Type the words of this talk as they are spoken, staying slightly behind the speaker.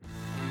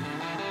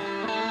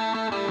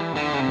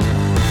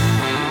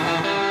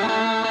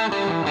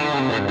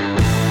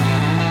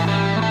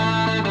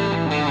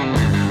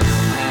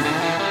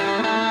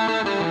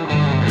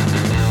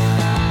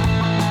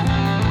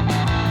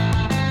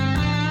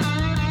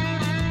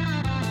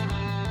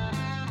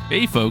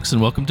Hey folks, and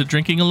welcome to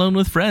Drinking Alone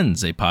with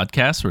Friends, a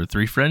podcast where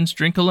three friends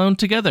drink alone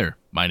together.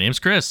 My name's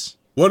Chris.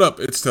 What up?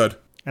 It's Ted.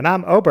 And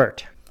I'm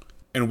Obert.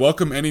 And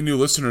welcome any new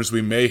listeners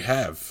we may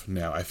have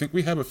now. I think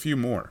we have a few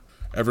more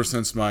ever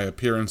since my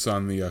appearance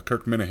on the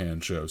Kirk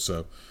Minahan show.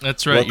 So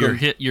that's right.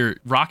 Your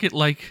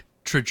rocket-like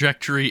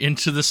trajectory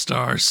into the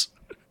stars.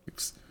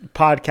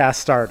 Podcast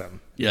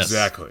stardom. Yes.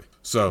 Exactly.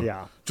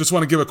 So just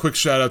want to give a quick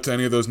shout out to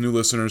any of those new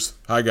listeners.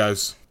 Hi,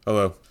 guys.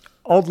 Hello.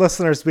 Old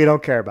listeners, we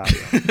don't care about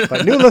you.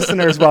 But new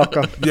listeners,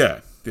 welcome.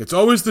 Yeah. It's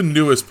always the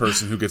newest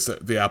person who gets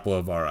the apple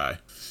of our eye.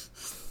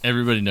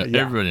 Everybody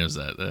knows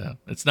that. Yeah.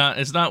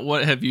 It's not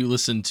what have you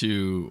listened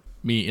to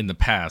me in the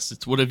past.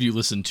 It's what have you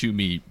listened to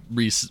me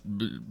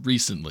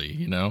recently,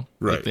 you know?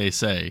 Right. Like they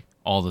say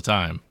all the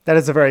time. That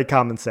is a very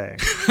common saying.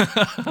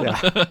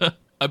 Yeah.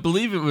 I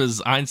believe it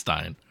was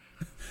Einstein.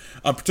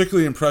 I'm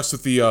particularly impressed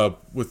with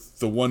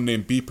the one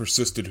named Be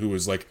Persisted, who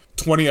was like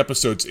 20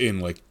 episodes in,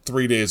 like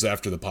 3 days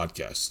after the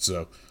podcast.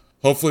 So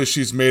hopefully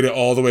she's made it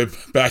all the way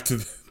back to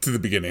the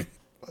beginning.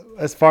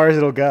 As far as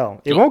it'll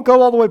go. It won't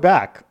go all the way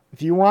back.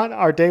 If you want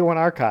our day one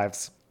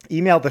archives,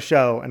 email the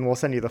show and we'll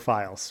send you the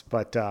files.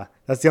 But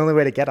that's the only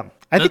way to get them.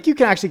 I think you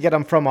can actually get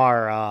them from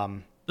our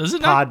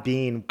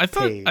Podbean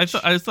page.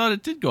 I thought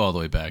it did go all the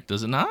way back.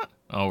 Does it not?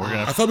 Oh,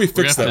 I thought we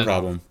fixed that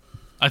problem.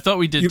 I thought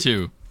we did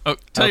too. Oh,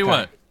 tell you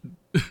what.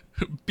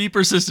 Be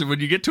persistent. When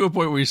you get to a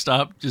point where you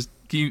stop, just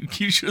can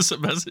you shoot us a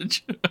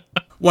message?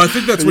 Well, I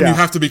think that's when you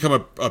have to become a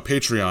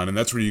Patreon, and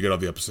that's where you get all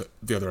the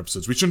other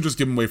episodes. We shouldn't just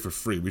give them away for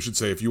free. We should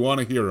say, if you want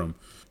to hear them,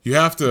 you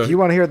have to... If you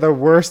want to hear the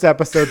worst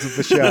episodes of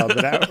the show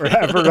that were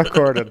ever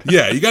recorded.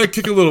 Yeah, you got to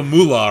kick a little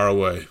moolah our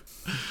way.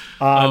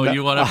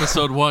 You want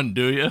episode 1,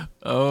 do you?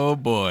 Oh,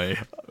 boy.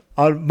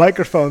 On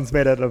microphones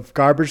made out of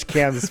garbage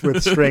cans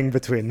with string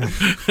between them.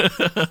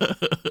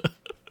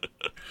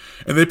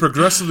 And they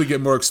progressively get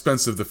more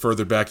expensive the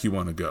further back you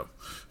want to go.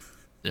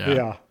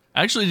 Yeah.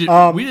 Actually,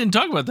 we didn't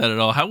talk about that at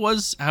all. How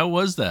was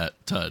that,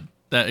 Tud?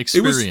 That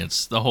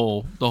experience, the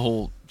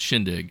whole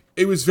shindig.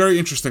 It was very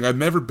interesting. I've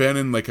never been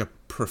in like a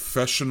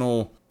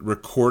professional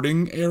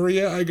recording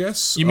area, I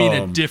guess. You mean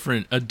a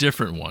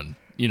different one,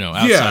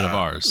 outside of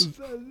ours.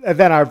 And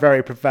then our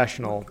very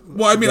professional.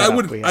 Well, I mean, I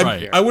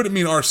wouldn't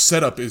mean our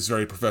setup is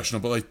very professional,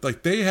 but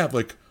like they have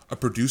like a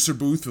producer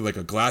booth with like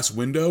a glass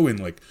window, and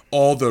like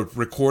all the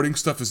recording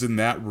stuff is in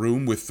that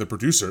room with the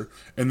producer,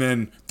 and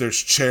then there's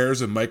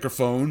chairs and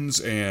microphones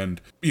and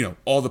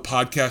all the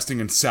podcasting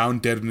and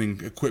sound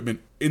deadening equipment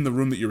in the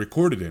room that you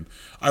recorded in.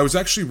 I was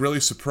actually really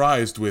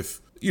surprised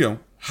with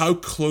how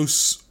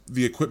close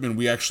the equipment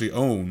we actually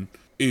own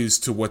is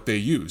to what they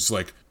use.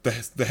 Like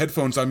the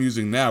headphones I'm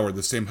using now are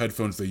the same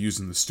headphones they use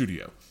in the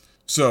studio.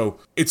 So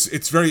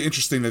it's very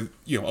interesting that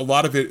a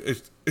lot of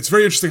it's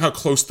very interesting how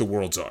close the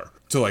worlds are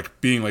to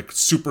like being like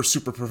super,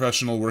 super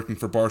professional working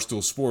for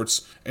Barstool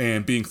Sports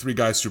and being three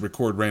guys who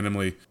record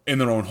randomly in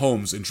their own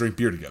homes and drink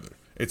beer together.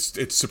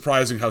 It's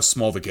surprising how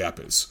small the gap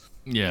is.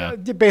 Yeah.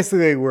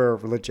 Basically, we're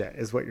legit,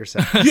 is what you're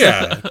saying.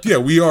 Yeah,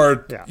 we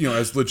are,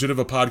 as legit of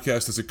a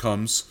podcast as it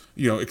comes,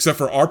 except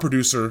for our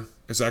producer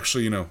is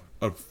actually,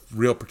 a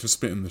real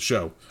participant in the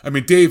show. I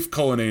mean, Dave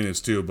Cullinane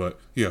is too, but,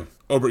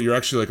 Obert, you're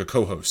actually like a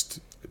co-host.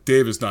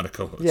 Dave is not a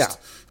co-host.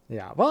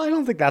 Yeah. Well, I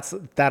don't think that's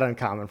that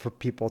uncommon for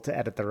people to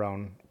edit their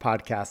own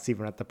podcasts,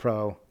 even at the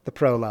pro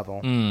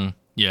level.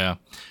 Yeah.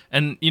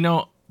 And,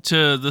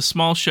 to the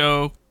small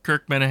show,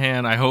 Kirk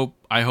Minahan, I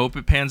hope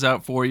it pans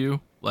out for you.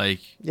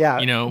 Like,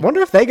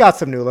 wonder if they got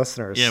some new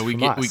listeners. Yeah,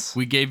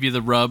 we gave you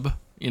the rub,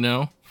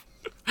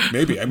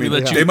 Maybe. I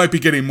mean, they might be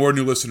getting more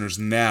new listeners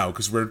now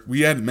because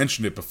we hadn't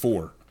mentioned it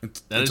before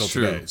until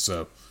today.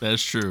 So that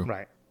is true.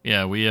 Right.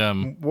 Yeah, we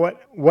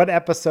What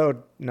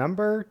episode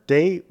number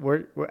date?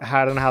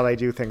 I don't know how they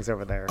do things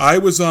over there. I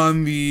was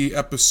on the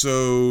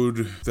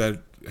episode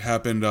that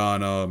happened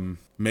on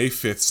May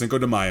 5th, Cinco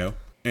de Mayo,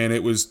 and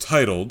it was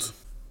titled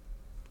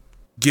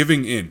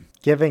 "Giving In."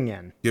 Giving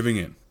In.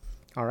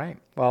 All right.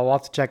 Well, we'll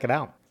have to check it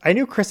out. I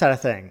knew Chris had a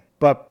thing,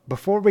 but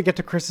before we get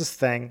to Chris's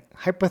thing,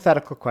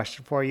 hypothetical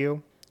question for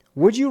you: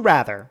 would you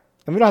rather?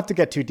 And we don't have to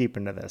get too deep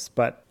into this,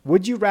 but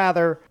would you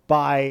rather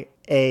buy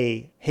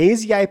a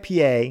hazy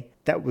IPA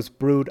that was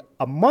brewed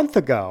a month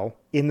ago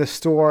in the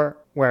store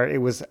where it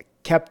was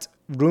kept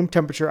room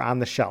temperature on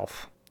the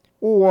shelf,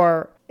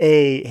 or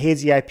a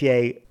hazy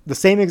IPA, the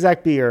same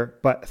exact beer,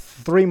 but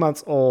 3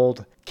 months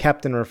old,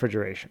 kept in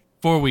refrigeration?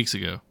 4 weeks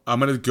ago. I'm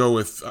going to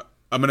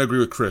agree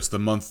with Chris, the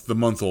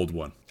month old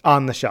one.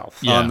 On the shelf.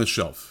 Yeah. On the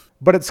shelf.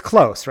 But it's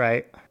close,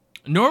 right?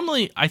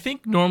 Normally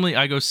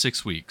I go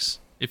 6 weeks.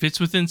 If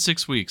it's within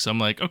 6 weeks, I'm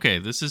like, okay,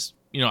 this is,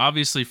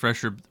 obviously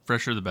fresher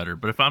the better.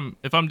 But if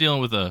I'm dealing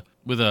with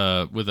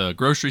a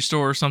grocery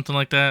store or something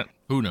like that,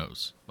 who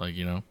knows? Like,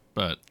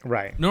 but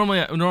right. Normally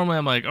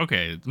I'm like,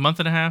 okay, a month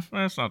and a half,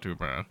 that's not too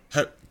bad.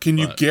 Can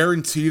you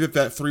guarantee that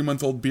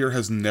 3-month-old beer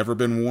has never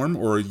been warm,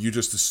 or are you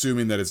just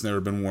assuming that it's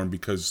never been warm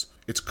because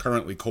it's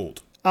currently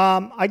cold?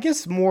 I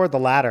guess more the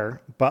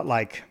latter, but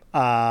like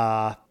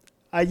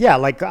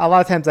like a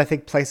lot of times I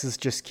think places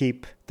just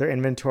keep their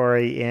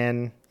inventory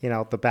in,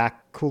 the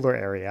back cooler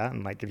area,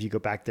 and like if you go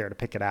back there to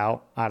pick it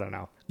out, I don't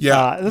know.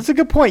 Yeah, that's a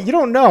good point. You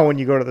don't know when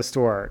you go to the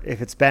store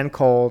if it's been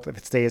cold, if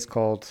it stays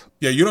cold.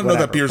 Yeah, you don't know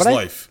that beer's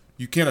life.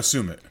 You can't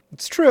assume it.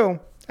 It's true.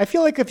 I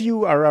feel like if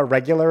you are a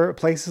regular at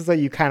places, though,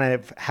 you kind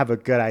of have a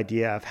good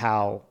idea of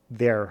how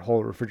their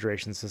whole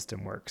refrigeration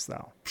system works,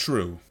 though.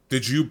 True.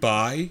 Did you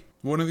buy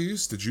one of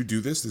these? Did you do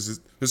this? Is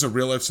this a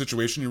real life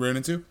situation you ran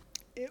into?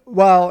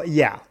 Well,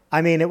 yeah.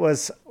 I mean,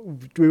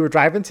 we were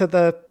driving to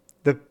the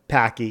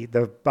Packy,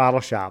 the bottle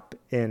shop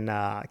in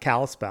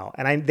Kalispell,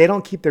 and they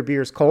don't keep their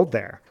beers cold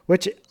there,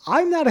 which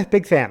I'm not a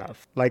big fan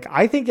of. Like,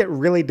 I think it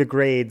really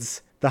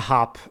degrades the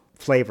hop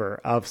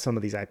flavor of some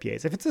of these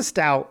IPAs. If it's a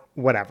stout,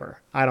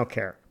 whatever, I don't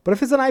care. But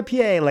if it's an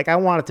IPA, like, I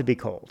want it to be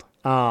cold.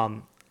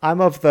 I'm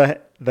of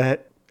the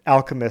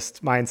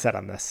alchemist mindset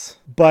on this.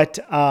 But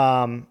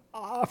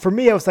for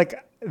me, I was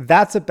like,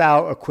 that's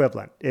about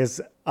equivalent.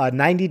 Is a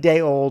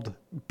 90-day-old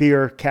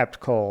beer kept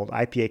cold,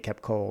 IPA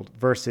kept cold,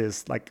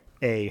 versus like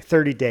a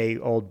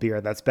 30-day-old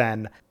beer that's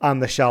been on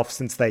the shelf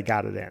since they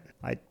got it in.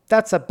 Like,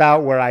 that's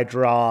about where I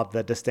draw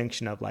the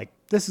distinction of like,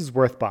 this is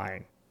worth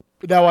buying.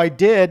 Now, I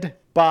did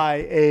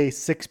buy a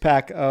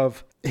 6-pack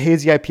of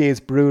hazy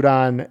IPAs brewed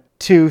on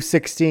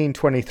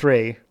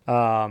 2/16/23.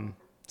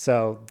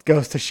 So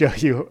goes to show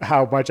you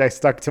how much I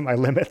stuck to my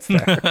limits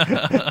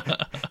there.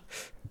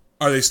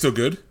 Are they still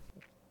good?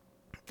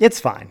 It's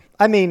fine.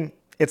 I mean,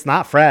 it's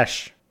not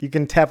fresh. You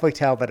can definitely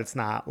tell that it's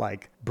not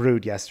like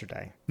brewed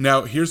yesterday.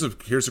 Now, here's a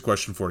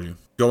question for you.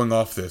 Going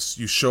off this,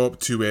 you show up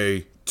to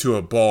a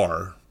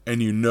bar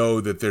and you know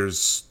that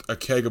there's a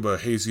keg of a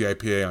hazy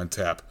IPA on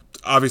tap.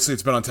 Obviously,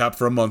 it's been on tap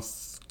for a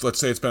month. Let's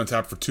say it's been on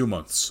tap for 2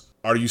 months.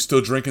 Are you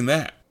still drinking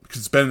that? Because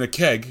it's been in a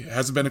keg, it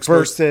hasn't been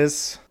exposed.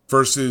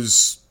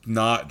 Versus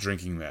not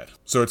drinking that.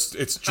 So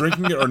it's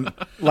drinking it or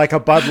like a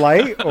Bud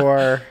Light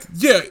or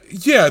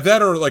yeah,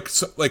 that or like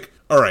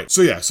all right.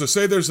 So yeah, so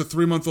say there's a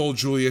 3-month-old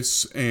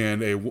Julius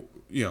and a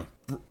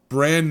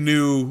brand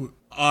new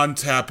on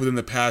tap within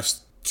the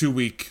past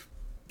 2-week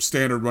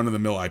standard run of the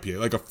mill IPA,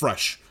 like a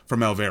fresh from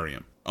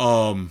Alvarium.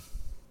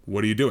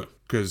 What are you doing?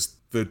 Because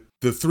the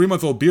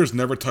 3-month-old beer's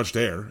never touched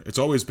air. It's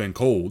always been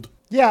cold.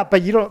 Yeah,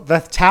 but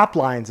the tap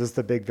lines is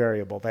the big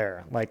variable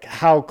there. Like,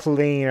 how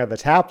clean are the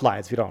tap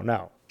lines? We don't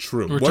know.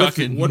 True. We're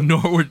talking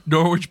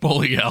Norwich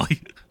Bowling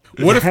Alley.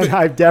 What if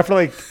I've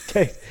definitely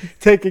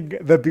taken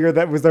the beer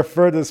that was the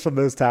furthest from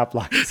those tap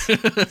lines.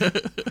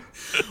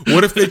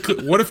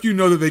 What if you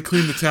know that they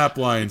clean the tap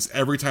lines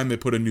every time they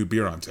put a new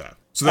beer on tap?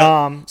 So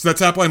that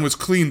tap line was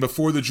clean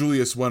before the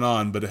Julius went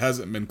on, but it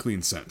hasn't been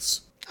clean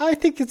since. I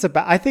think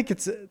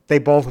they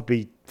both would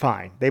be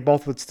fine. They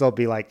both would still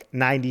be like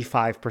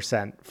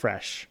 95%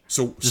 fresh.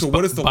 So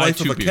what is the life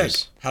of a keg?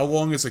 How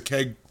long is a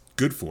keg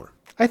good for?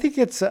 I think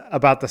it's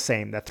about the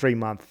same, that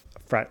 3-month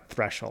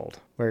threshold,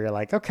 where you're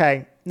like,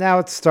 okay, now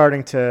it's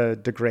starting to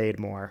degrade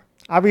more.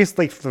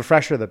 Obviously, the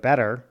fresher the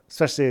better,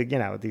 especially,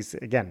 these,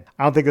 again,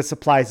 I don't think this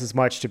applies as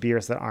much to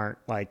beers that aren't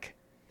like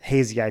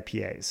hazy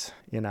IPAs,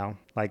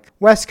 like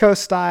West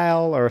Coast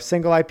style or a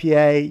single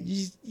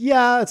IPA.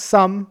 Yeah, it's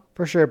some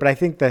for sure, but I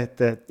think that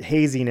the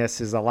haziness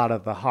is a lot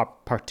of the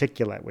hop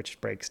particulate which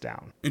breaks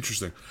down.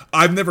 Interesting.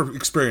 I've never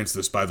experienced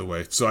this, by the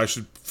way, so I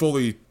should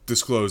fully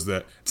disclose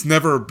that it's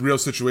never a real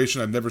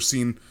situation. I've never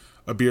seen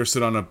a beer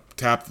sit on a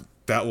tap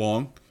that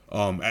long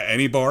at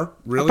any bar,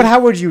 really. But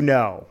how would you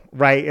know,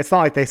 right? It's not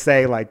like they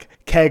say like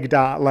kegged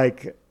on,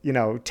 like,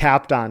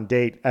 tapped on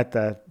date at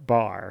the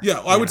bar. Yeah,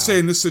 I would say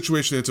in this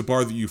situation, it's a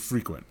bar that you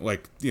frequent.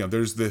 Like,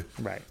 there's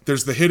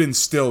the Hidden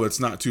Still that's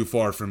not too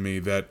far from me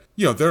that,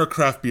 they're a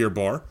craft beer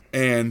bar.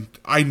 And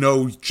I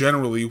know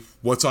generally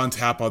what's on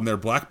tap on their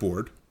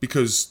blackboard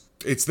because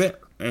it's there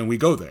and we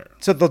go there.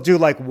 So they'll do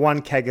like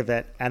one keg of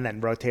it and then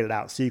rotate it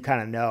out. So you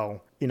kind of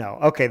know,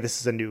 okay, this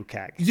is a new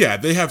keg. Yeah,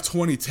 they have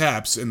 20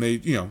 taps and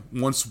they,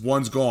 once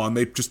one's gone,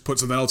 they just put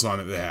something else on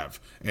it they have.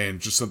 And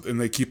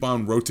they keep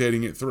on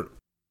rotating it through.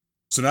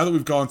 So now that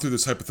we've gone through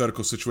this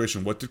hypothetical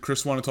situation, what did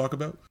Chris want to talk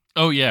about?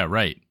 Oh yeah,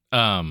 right.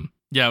 I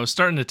was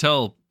starting to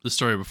tell the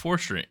story before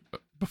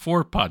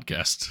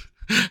podcast.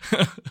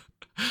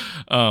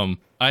 I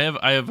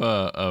have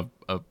a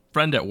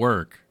friend at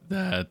work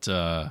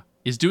that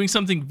is doing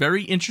something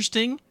very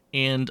interesting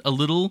and a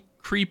little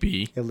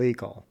creepy.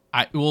 Illegal.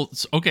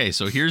 Okay.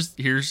 So here's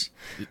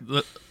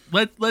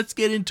let's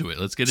get into it.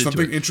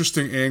 Something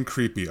interesting and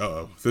creepy.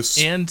 This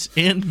and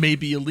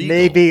maybe illegal.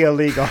 Maybe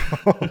illegal.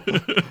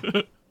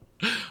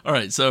 All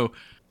right, so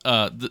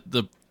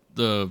the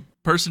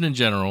person in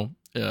general,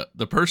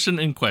 the person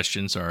in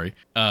question,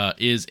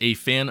 is a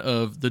fan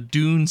of the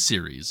Dune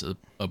series, the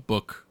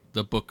book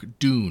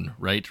Dune,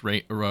 right?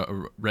 Written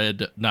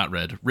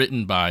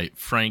by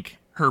Frank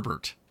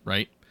Herbert,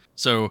 right?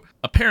 So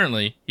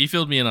apparently, he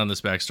filled me in on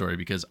this backstory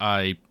because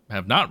I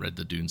have not read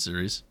the Dune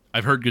series.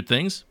 I've heard good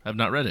things, have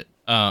not read it.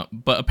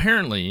 But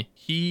apparently,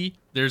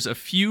 there's a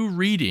few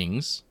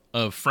readings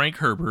of Frank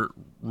Herbert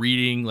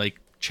reading like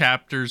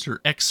chapters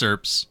or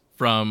excerpts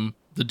from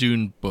the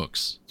Dune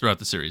books throughout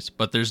the series,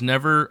 but there's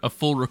never a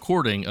full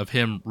recording of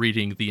him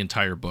reading the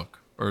entire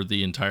book or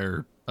the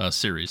entire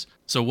series.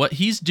 So what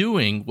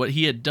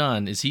he had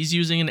done is he's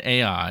using an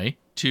AI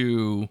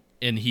and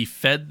he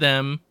fed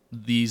them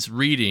these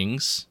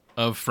readings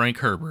of Frank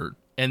Herbert,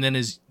 and then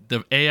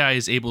the AI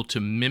is able to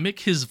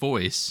mimic his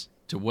voice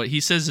to what he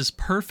says is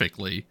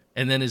perfectly,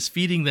 and then is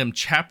feeding them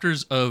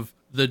chapters of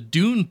the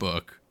Dune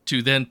book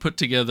to then put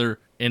together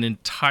an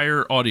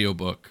entire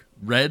audiobook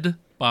read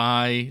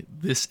by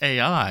this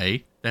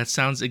AI that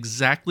sounds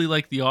exactly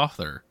like the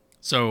author.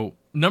 So,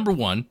 number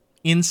one,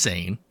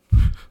 insane.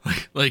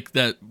 like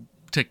that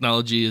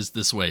technology is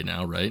this way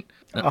now, right?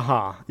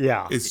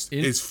 Yeah.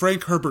 Is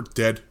Frank Herbert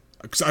dead?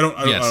 Because I don't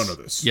know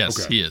this. Yes,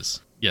 okay. He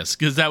is. Yes,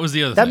 because that was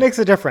the other thing. That makes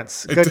a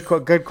difference.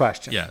 Good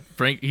question. Yeah,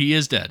 Frank, he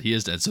is dead.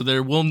 So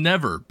there will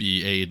never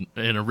be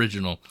an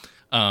original.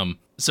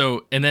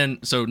 So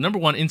number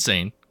one,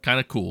 insane, kind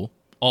of cool.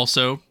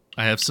 Also,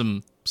 I have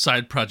some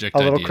side project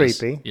ideas. A little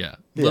creepy. Yeah,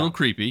 a little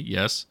creepy.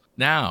 Yes.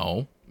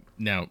 Now,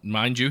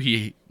 mind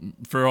you,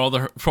 for all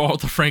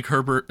the Frank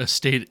Herbert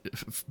estate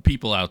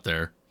people out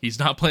there, he's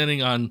not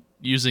planning on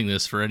using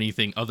this for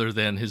anything other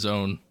than his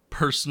own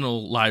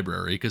personal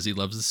library because he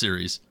loves the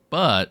series.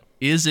 But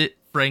is it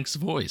Frank's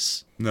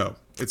voice? No,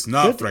 it's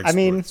not Frank's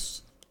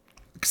voice.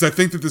 Because I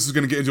think that this is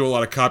going to get into a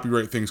lot of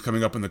copyright things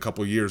coming up in a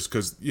couple of years.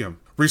 Because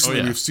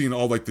recently we've seen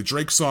all like the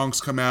Drake songs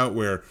come out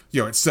where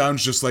it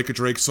sounds just like a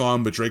Drake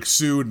song, but Drake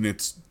sued and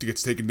it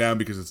gets taken down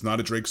because it's not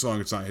a Drake song.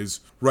 It's not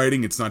his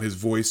writing. It's not his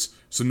voice.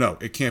 So no,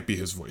 it can't be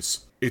his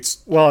voice. It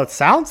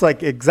sounds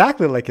like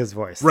exactly like his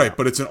voice, right?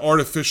 But it's an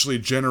artificially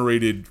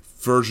generated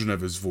version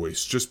of his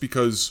voice, just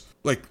because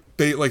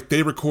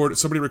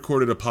somebody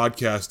recorded a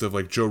podcast of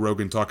like Joe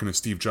Rogan talking to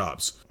Steve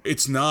Jobs.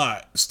 It's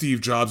not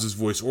Steve Jobs'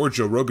 voice or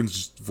Joe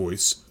Rogan's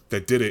voice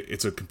that did it.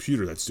 It's a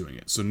computer that's doing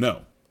it. So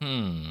no.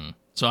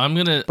 So I'm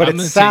gonna. But it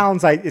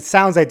sounds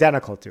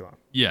identical to him.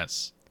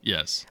 Yes.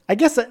 I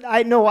guess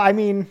I know. I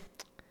mean,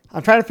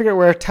 I'm trying to figure out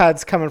where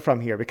Todd's coming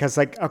from here because,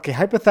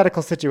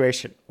 hypothetical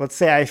situation. Let's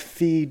say I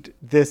feed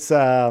this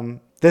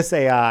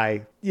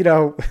AI,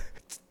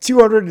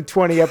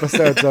 220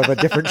 episodes of a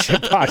different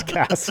shit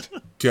podcast.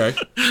 Okay.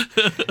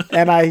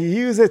 And I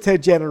use it to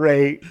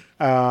generate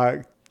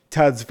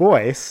Todd's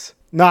voice.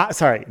 Not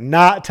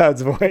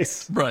Todd's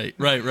voice. Right.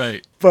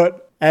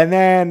 And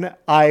then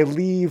I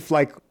leave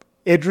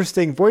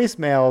interesting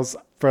voicemails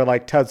for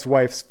Todd's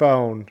wife's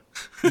phone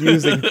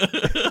using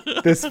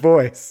this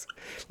voice.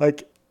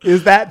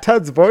 Is that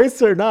Todd's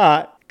voice or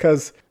not?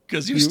 Because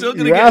you're still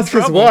gonna get in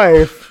trouble. His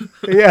wife.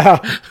 Yeah.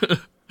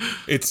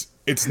 It's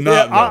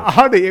not.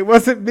 Honey, it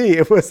wasn't me.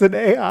 It was an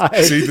AI.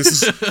 See,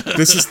 this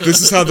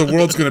is how the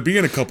world's going to be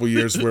in a couple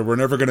years, where we're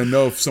never going to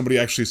know if somebody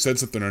actually said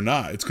something or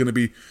not. It's going to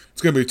be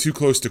too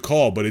close to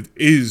call, but it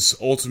is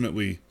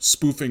ultimately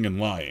spoofing and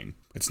lying.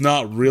 It's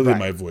not really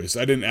my voice.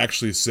 I didn't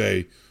actually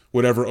say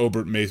whatever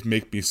Obert may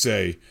make me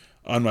say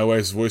on my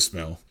wife's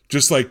voicemail.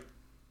 Just like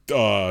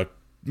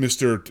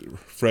Mr.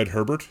 Fred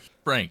Herbert.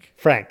 Frank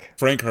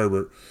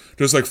Herbert.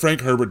 Just like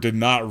Frank Herbert did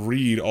not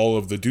read all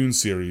of the Dune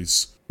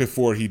series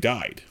before he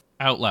died.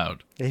 Out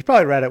loud. Yeah, he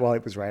probably read it while he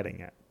was writing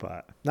it,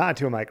 but not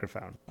to a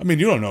microphone. I mean,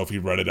 you don't know if he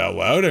read it out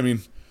loud. I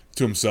mean,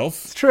 to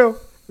himself. It's true.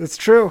 That's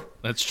true.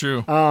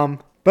 But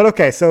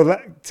okay, so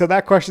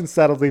that question's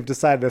settled. We've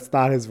decided it's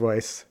not his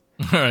voice.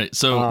 All right.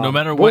 So no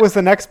matter what was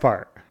the next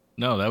part?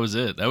 No, that was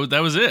it.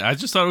 That was it. I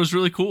just thought it was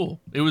really cool.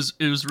 It was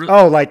really.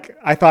 Oh,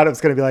 I thought it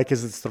was going to be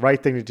is it the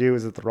right thing to do?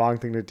 Is it the wrong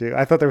thing to do?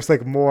 I thought there was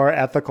more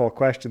ethical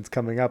questions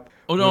coming up.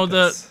 Oh no,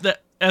 the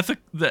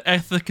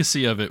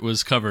efficacy of it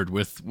was covered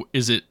with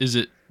is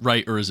it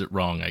right or is it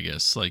wrong? I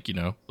guess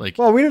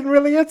Well, we didn't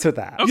really answer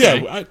that.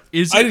 Okay. Yeah,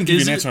 I didn't give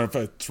you an answer on if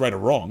it's right or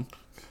wrong.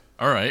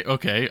 All right.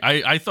 Okay.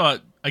 I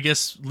thought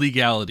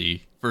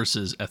legality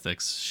versus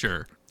ethics.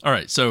 Sure. All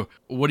right. So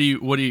what do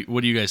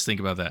you guys think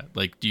about that?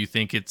 Do you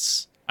think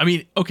it's? I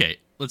mean, okay.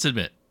 Let's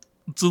admit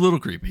it's a little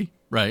creepy,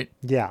 right?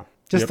 Yeah.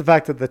 Just the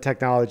fact that the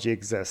technology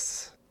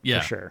exists. Yeah.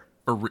 For sure.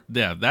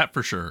 That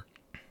for sure.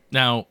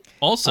 Now,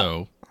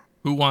 also.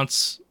 Who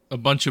wants a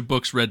bunch of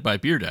books read by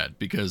Beer Dad?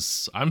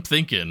 Because I'm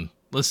thinking,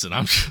 listen,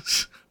 I'm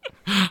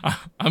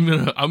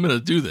gonna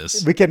do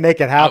this. We can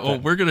make it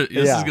happen.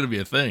 This is gonna be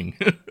a thing.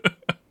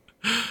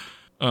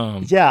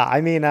 Yeah, I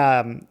mean,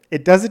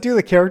 does it do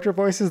the character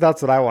voices?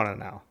 That's what I want to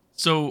know.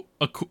 So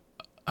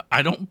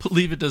I don't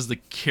believe it does the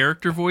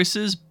character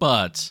voices,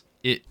 but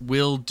it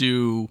will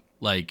do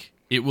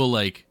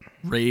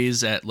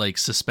raise at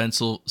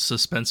suspenseful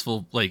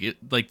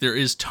there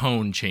is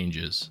tone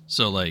changes.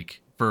 So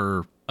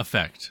for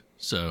effect.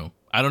 So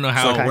I don't know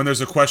how. So when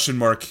there's a question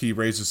mark, he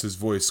raises his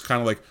voice, kind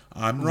of like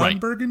I'm Ron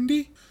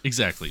Burgundy.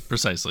 Exactly,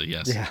 precisely.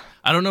 Yes. Yeah.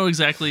 I don't know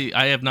exactly.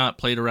 I have not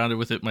played around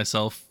with it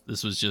myself.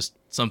 This was just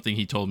something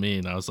he told me,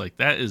 and I was like,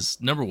 that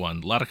is number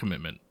one, a lot of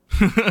commitment.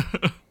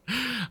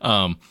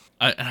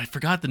 I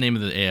forgot the name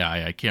of the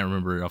AI. I can't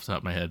remember it off the top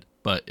of my head,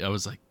 but I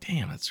was like,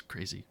 damn, that's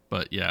crazy.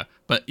 But yeah.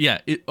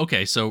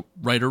 Okay. So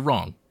right or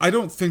wrong? I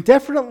don't think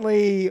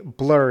definitely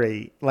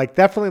blurry.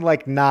 Definitely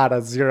not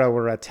a 0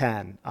 or a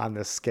 10 on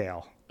this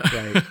scale.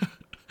 Right?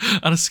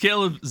 On a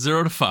scale of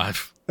 0 to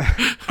 5.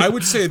 I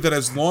would say that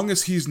as long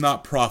as he's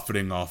not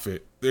profiting off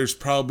it, there's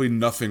probably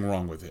nothing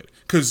wrong with it.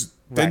 Because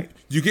then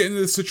you get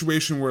into the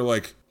situation where,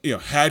 like, you know,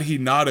 had he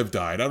not have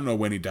died, I don't know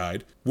when he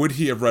died, would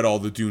he have read all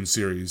the Dune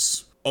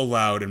series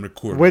aloud and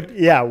recorded?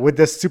 Would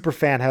this super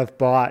fan have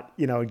bought,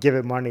 you know,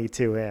 given money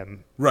to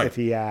him if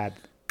he had?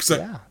 Because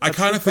I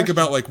kind of think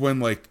about like when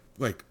like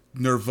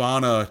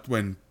Nirvana,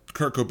 when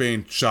Kurt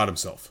Cobain shot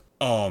himself.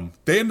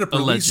 They ended up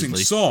releasing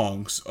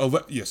songs.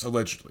 Yes,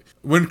 allegedly.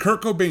 When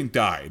Kurt Cobain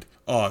died,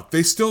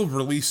 they still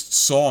released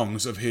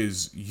songs of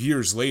his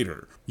years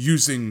later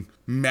using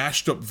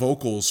mashed up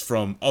vocals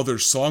from other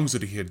songs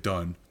that he had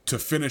done to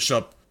finish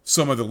up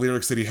some of the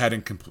lyrics that he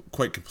hadn't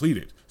quite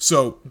completed.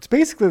 So it's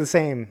basically the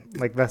same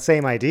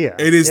idea.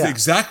 It is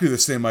exactly the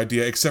same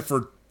idea, except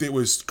for it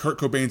was Kurt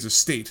Cobain's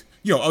estate.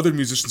 You know, other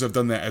musicians have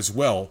done that as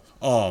well.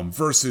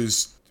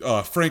 Versus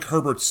Frank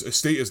Herbert's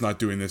estate is not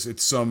doing this.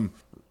 It's some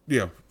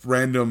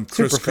random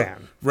Chris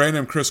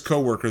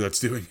coworker that's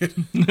doing it.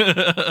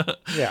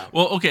 Yeah.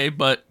 Well, okay,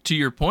 but to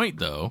your point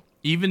though,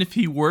 even if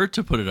he were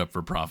to put it up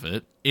for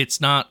profit,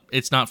 it's not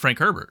Frank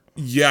Herbert.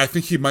 Yeah, I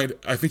think he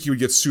would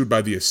get sued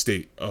by the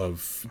estate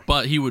of.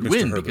 But he would Mr.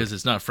 win Herbert. because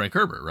it's not Frank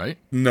Herbert, right?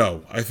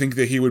 No, I think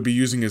that he would be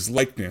using his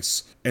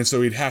likeness, and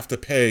so he'd have to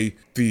pay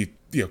the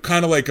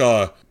kind of like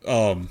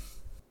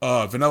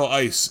Vanilla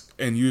Ice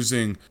and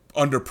using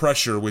Under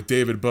Pressure with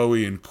David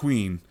Bowie and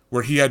Queen,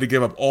 where he had to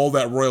give up all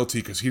that royalty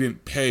because he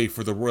didn't pay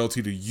for the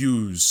royalty to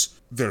use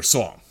their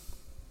song.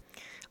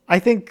 I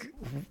think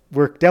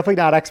we're definitely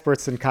not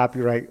experts in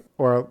copyright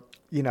or,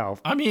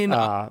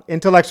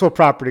 intellectual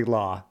property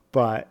law.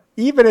 But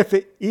even if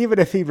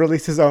he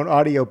released his own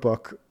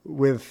audiobook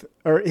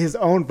or his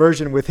own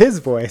version with his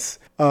voice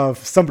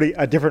of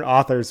a different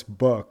author's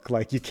book,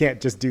 like, you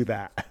can't just do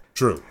that.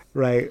 True.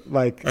 Right?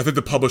 Like, I think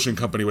the publishing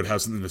company would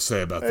have something to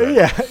say about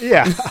that.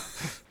 Yeah.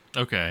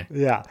 Okay.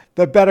 Yeah.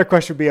 The better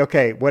question would be,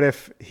 okay, what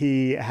if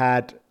he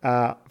had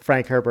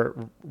Frank Herbert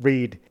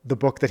read the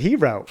book that he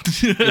wrote?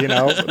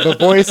 The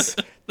voice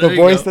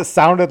that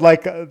sounded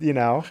like,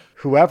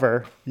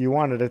 whoever you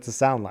wanted it to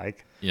sound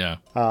like. Yeah.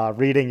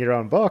 Reading your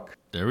own book.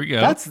 There we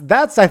go.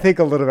 That's I think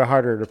a little bit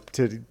harder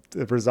to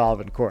resolve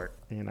in court,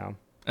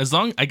 As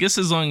long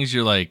as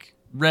you're like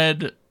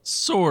read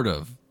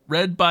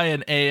by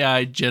an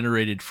AI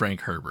generated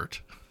Frank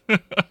Herbert.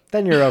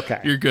 Then you're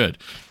okay. You're good.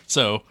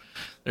 So,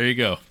 there you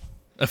go.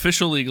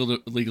 Official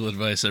legal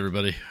advice,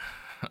 everybody.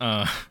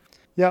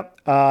 Yep.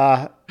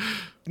 No.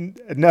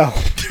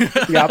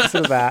 The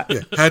opposite of that. Yeah.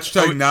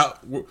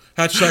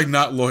 Hashtag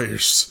not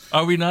lawyers.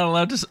 Are we not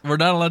allowed to? We're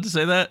not allowed to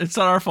say that. It's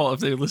not our fault if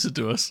they listen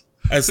to us.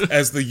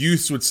 As the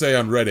youths would say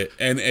on Reddit,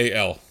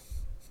 NAL.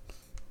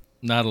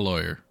 Not a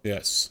lawyer.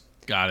 Yes.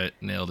 Got it.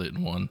 Nailed it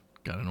in one.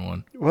 Got it in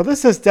one. Well,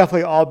 this has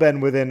definitely all been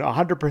within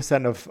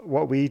 100% of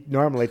what we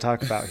normally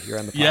talk about here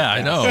on the podcast. Yeah,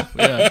 I know.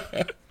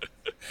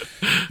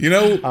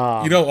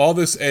 Yeah. All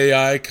this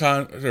AI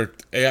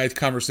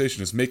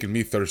conversation is making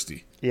me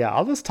thirsty. Yeah,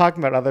 all this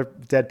talking about other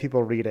dead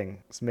people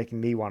reading is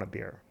making me want a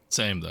beer.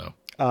 Same though.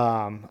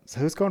 So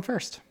who's going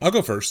first? I'll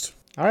go first.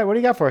 All right, what do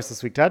you got for us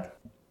this week, Ted?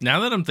 Now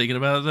that I'm thinking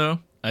about it though,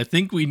 I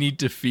think we need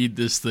to feed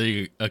this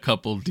thing a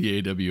couple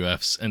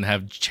DAWFs and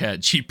have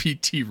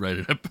ChatGPT write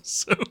an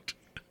episode.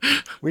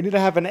 We need to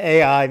have an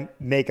AI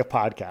make a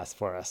podcast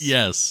for us.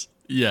 Yes.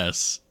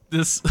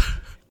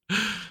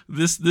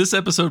 This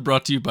episode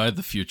brought to you by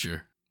the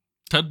future.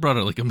 Ted brought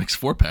it like a mixed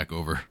 4-pack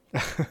over.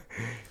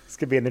 This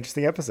could be an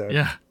interesting episode.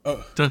 Yeah.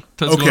 Ted's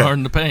going hard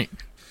in the paint.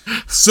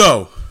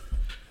 So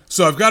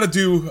I've got to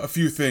do a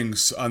few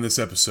things on this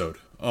episode.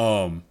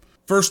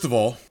 First of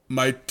all,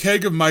 my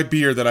keg of my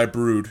beer that I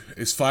brewed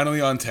is finally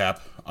on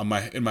tap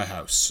in my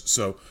house.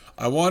 So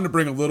I wanted to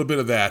bring a little bit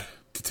of that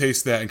to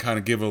taste that and kind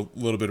of give a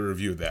little bit of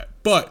review of that.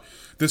 But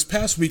this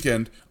past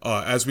weekend,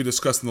 as we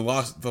discussed in the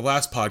last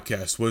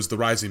podcast, was the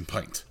Rising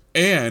Pint.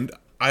 And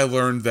I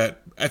learned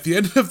that at the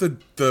end of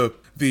the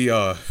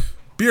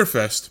beer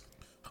fest,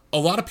 a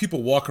lot of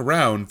people walk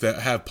around that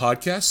have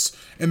podcasts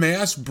and they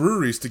ask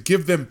breweries to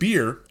give them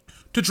beer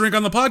to drink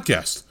on the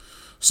podcast.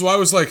 So I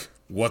was like,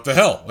 what the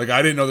hell? Like,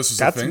 I didn't know this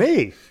was a thing. That's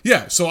me.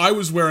 Yeah, so I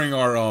was wearing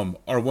our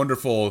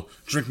wonderful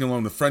Drinking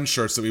Along with Friends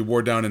shirts that we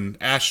wore down in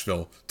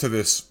Asheville to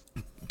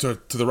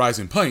the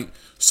Rising Pint.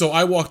 So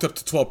I walked up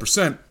to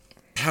 12%,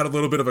 had a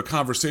little bit of a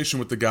conversation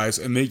with the guys,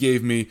 and they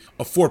gave me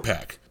a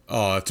 4-pack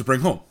to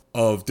bring home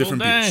of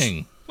different beers.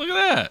 Dang. Look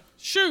at that.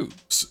 Shoot.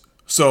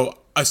 So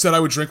I said I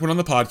would drink one on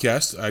the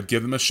podcast. I'd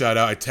give them a shout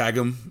out. I'd tag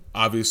them,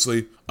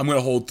 obviously. I'm going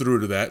to hold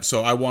through to that.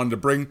 So I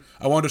wanted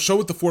to show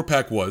what the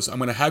 4-pack was. I'm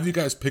going to have you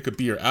guys pick a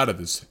beer out of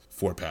this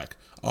 4-pack.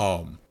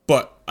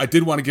 But I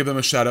did want to give them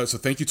a shout out. So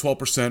thank you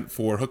 12%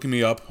 for hooking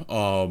me up.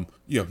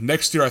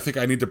 Next year I think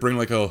I need to bring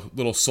like a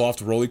little soft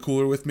rolly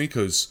cooler with me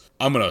because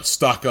I'm going to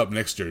stock up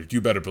next year.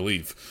 You better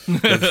believe.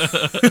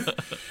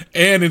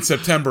 And in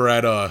September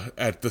at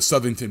the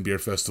Southington Beer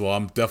Festival,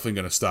 I'm definitely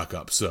going to stock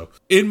up. So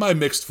in my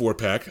mixed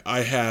 4-pack,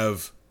 I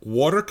have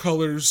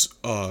Watercolors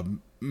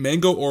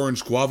Mango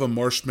Orange Guava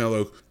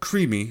Marshmallow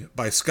Creamy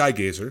by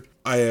Skygazer.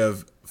 I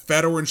have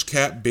Fat Orange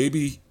Cat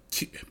Baby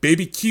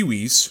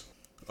Kiwis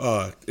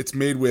It's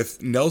made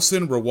with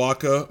Nelson,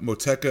 Rawaka,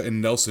 Motueka,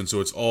 and Nelson, so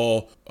it's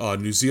all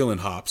New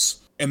Zealand hops.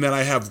 And then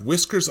I have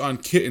Whiskers on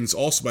Kittens,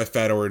 also by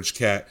Fat Orange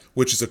Cat,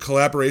 which is a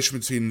collaboration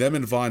between them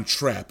and Von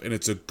Trapp, and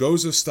it's a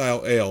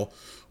Goza-style ale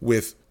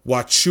with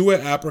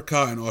Wachua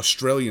apricot and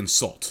Australian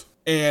salt.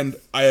 And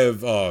I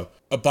have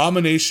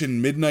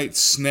Abomination Midnight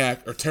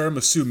Snack, or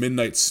Tiramisu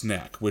Midnight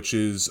Snack, which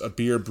is a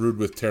beer brewed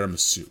with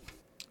tiramisu.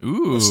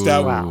 Ooh. A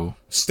stout, wow.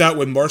 Stout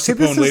with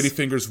marzipan,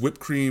 ladyfingers, whipped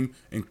cream,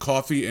 and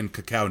coffee and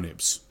cacao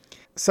nibs.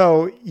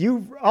 So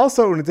you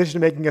also, in addition to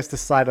making us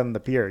decide on the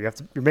beer,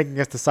 you're making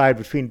us decide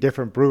between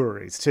different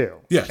breweries too.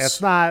 Yes.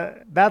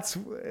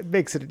 It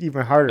makes it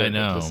even harder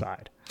to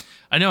decide.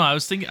 I know. I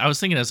was thinking, I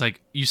was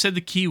like, you said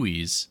the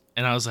Kiwis,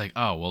 and I was like,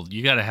 oh, well,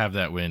 you got to have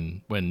that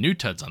when New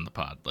Tud's on the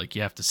pod. Like,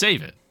 you have to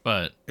save it,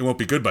 but it won't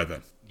be good by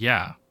then.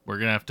 Yeah, we're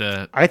gonna have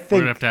to. We're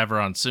gonna have to have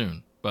her on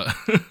soon, but.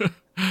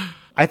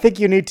 I think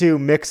you need to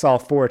mix all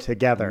four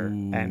together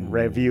and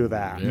review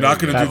that. I'm not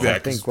going to do that. I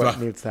think what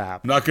needs to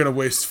happen. I'm not going to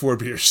waste 4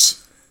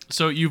 beers.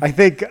 So I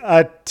think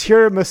a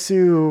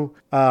tiramisu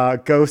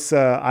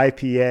Gosa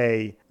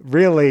IPA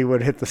really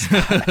would hit the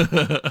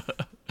spot.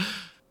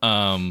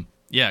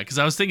 Yeah, because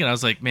I was thinking, I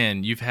was like,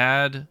 man, you've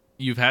had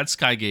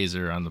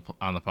Skygazer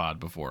on the pod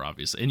before,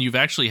 obviously, and you've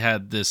actually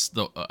had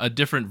a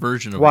different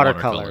version of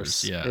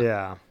watercolors.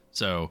 Yeah.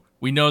 So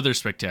we know they're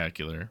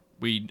spectacular.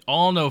 We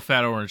all know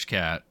Fat Orange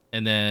Cat,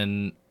 and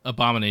then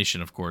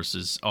Abomination, of course,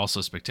 is also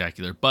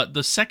spectacular. But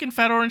the second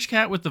Fat Orange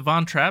Cat with the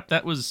Von Trapp,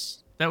 that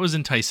was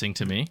enticing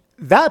to me.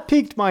 That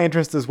piqued my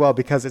interest as well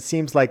because it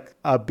seems like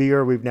a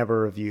beer we've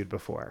never reviewed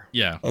before.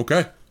 Yeah.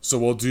 Okay, so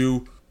we'll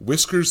do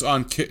Whiskers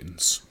on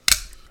Kittens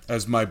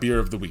as my beer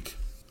of the week.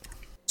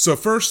 So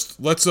first,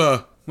 let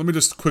me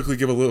just quickly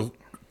give a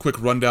quick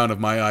rundown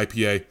of my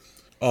IPA.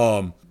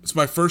 It's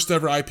my first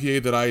ever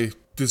IPA that I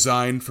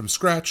designed from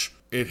scratch.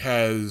 It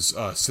has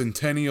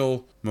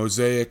Centennial,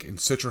 Mosaic, and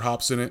Citra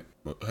hops in it.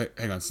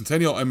 Hang on,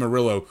 Centennial,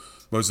 Amarillo,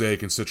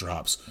 Mosaic, and Citra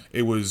hops.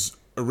 It was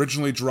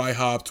originally dry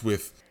hopped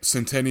with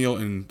Centennial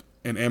and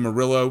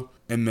Amarillo,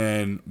 and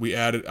then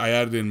I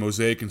added in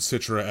Mosaic and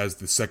Citra as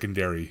the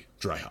secondary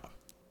dry hop.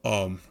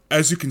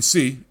 As you can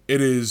see,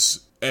 it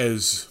is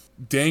as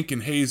dank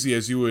and hazy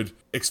as you would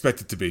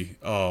expect it to be.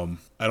 I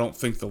don't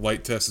think the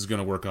light test is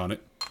going to work on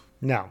it.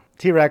 No.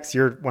 T-Rex,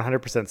 you're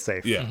 100%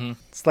 safe. Yeah. Mm-hmm.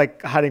 It's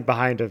like hiding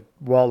behind a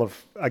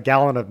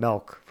gallon of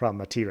milk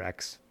from a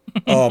T-Rex.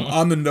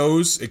 On the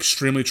nose,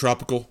 extremely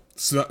tropical.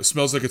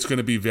 Smells like it's going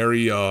to be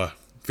very,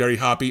 very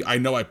hoppy. I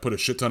know I put a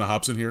shit ton of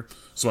hops in here,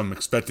 so I'm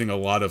expecting a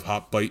lot of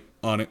hop bite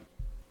on it.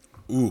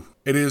 Ooh.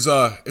 It is,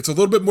 it's a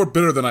little bit more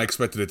bitter than I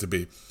expected it to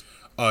be.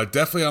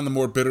 Definitely on the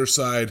more bitter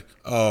side.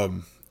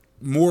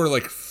 More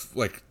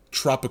like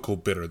tropical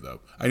bitter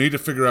though. I need to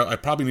figure out. I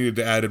probably needed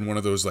to add in one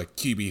of those like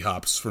kiwi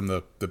hops from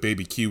the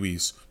baby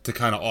kiwis to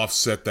kind of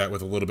offset that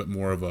with a little bit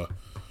more of a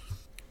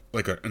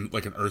like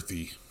an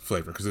earthy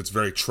flavor because it's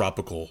very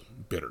tropical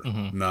bitter,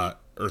 not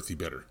earthy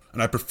bitter.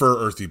 And I prefer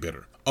earthy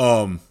bitter.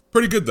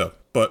 Pretty good though.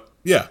 But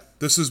yeah,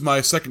 this is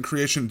my second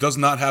creation. It does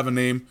not have a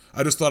name.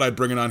 I just thought I'd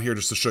bring it on here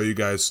just to show you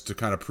guys to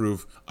kind of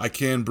prove I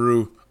can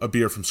brew a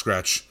beer from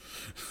scratch.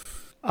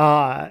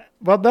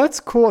 Well, that's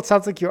cool. It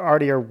sounds like you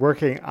already are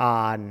working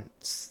on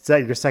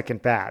your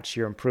second batch,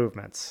 your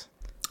improvements.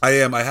 I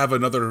am. I have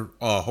another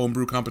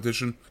homebrew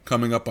competition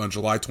coming up on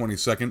July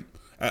 22nd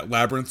at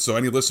Labyrinth. So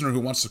any listener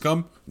who wants to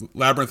come,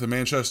 Labyrinth in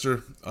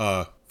Manchester,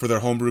 for their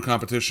homebrew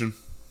competition,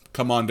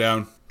 come on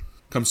down,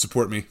 come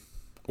support me,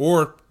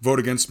 or vote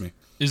against me.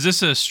 Is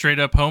this a straight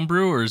up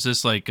homebrew, or is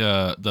this like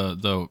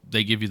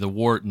they give you the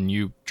wort and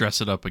you dress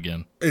it up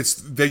again?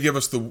 They give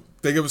us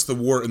the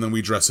wort and then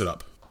we dress it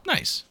up.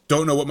 Nice.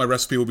 Don't know what my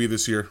recipe will be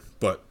this year,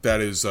 but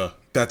that is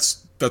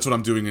that's what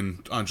I'm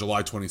doing on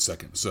July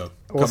 22nd. So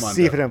we'll come on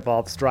see down. if it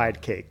involves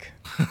dried cake.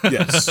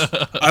 Yes,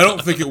 I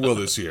don't think it will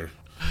this year.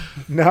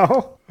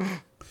 No,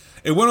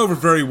 it went over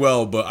very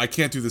well, but I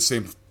can't do the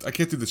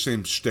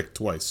same shtick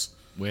twice.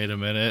 Wait a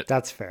minute.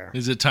 That's fair.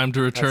 Is it time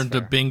to return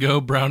to Bingo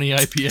Brownie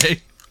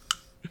IPA?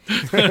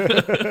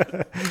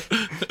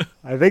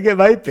 I think it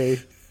might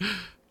be.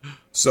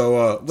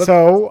 So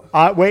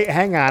wait,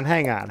 hang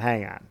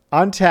on.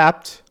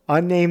 Untapped,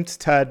 unnamed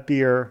Tud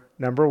beer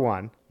number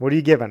 1. What are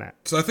you giving it?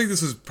 So I think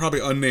this is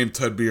probably unnamed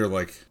Tud beer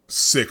like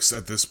 6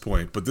 at this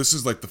point, but this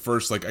is like the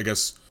first I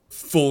guess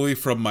fully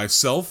from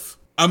myself.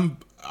 I'm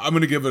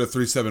gonna give it a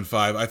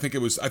 3.75. I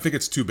think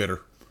it's too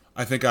bitter.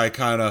 I think I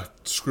kind of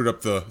screwed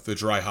up the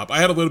dry hop. I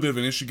had a little bit of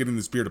an issue getting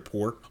this beer to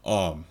pour,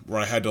 where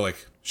I had to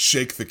like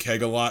shake the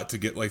keg a lot to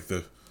get like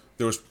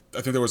there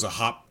was a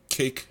hop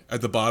cake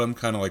at the bottom,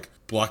 kind of like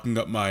blocking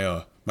up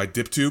my my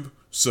dip tube.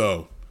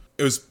 So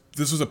this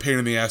was a pain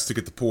in the ass to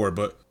get the pour,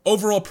 but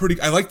overall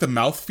I like the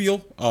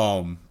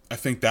mouthfeel. I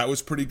think that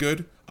was pretty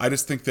good. I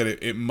just think that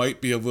it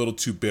might be a little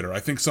too bitter. I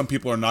think some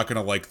people are not going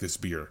to like this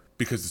beer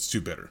because it's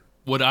too bitter.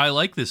 Would I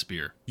like this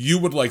beer? You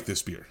would like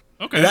this beer.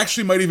 Okay. It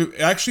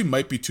actually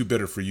might be too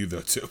bitter for you though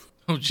too.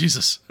 Oh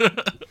Jesus.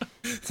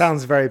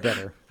 Sounds very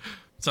bitter.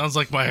 Sounds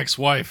like my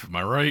ex-wife. Am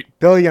I right?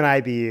 Billion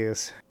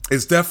IBUs.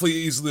 It's definitely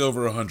easily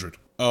over 100.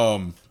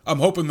 I'm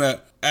hoping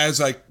that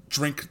as I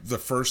drink the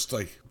first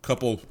like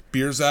couple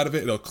beers out of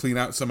it, it'll clean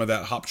out some of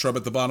that hop shrub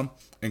at the bottom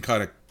and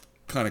kind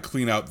of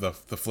clean out the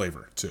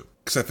flavor too.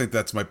 Because I think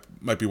that's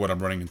might be what I'm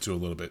running into a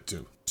little bit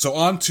too. So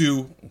on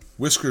to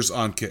Whiskers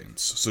on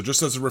Kittens. So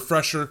just as a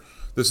refresher,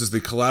 this is the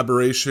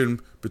collaboration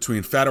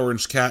between Fat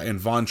Orange Cat and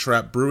Von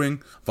Trapp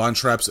Brewing. Von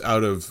Trapp's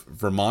out of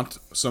Vermont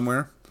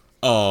somewhere.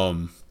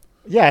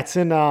 Yeah, it's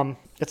in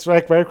it's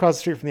like right across the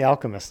street from the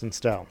Alchemist in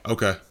Stowe.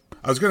 Okay.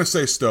 I was gonna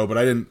say Stowe, but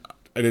I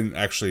didn't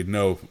actually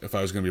know if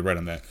I was gonna be right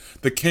on that.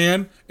 The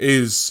can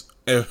is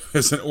an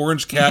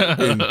orange cat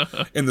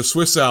in the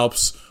Swiss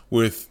Alps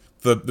with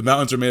the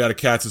mountains are made out of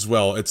cats as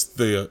well. It's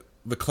the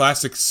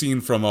classic scene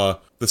from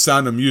The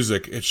Sound of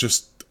Music. It's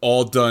just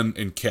all done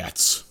in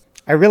cats.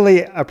 I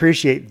really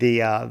appreciate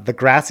the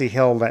grassy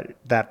hill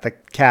that the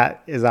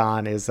cat is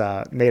on is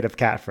made of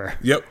cat fur.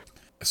 Yep.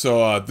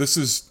 So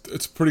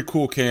it's a pretty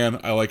cool can.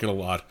 I like it a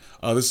lot.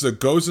 This is a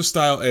Goza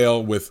style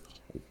ale with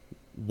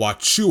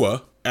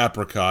Wachua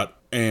apricot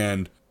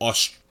and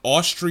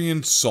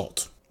Austrian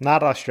salt.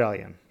 Not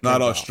Australian.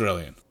 Not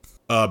Australian.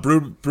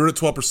 Brewed at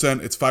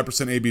 12%. It's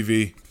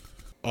 5%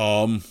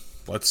 ABV.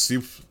 Let's see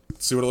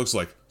what it looks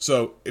like.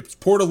 So it's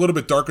poured a little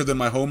bit darker than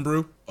my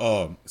homebrew.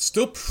 It's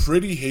still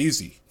pretty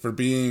hazy for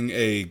being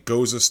a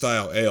Goza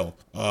style ale.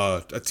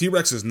 A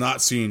T-Rex is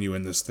not seeing you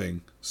in this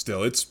thing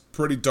still. It's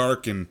pretty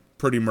dark and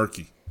pretty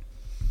murky.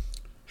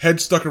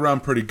 Head stuck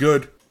around pretty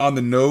good. On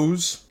the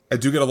nose, I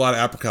do get a lot of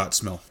apricot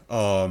smell.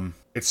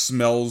 It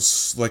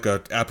smells like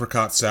a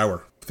apricot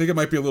sour. I think it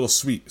might be a little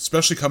sweet,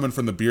 especially coming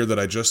from the beer that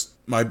I just,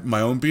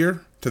 my own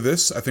beer to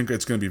this. I think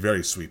it's going to be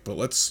very sweet, but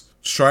let's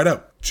try it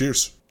out.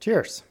 Cheers.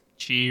 Cheers.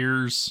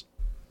 Cheers.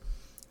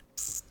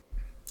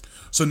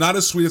 So not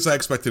as sweet as I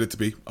expected it to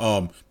be.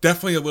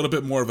 Definitely a little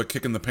bit more of a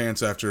kick in the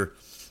pants after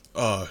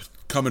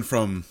coming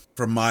from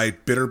my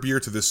bitter beer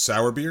to this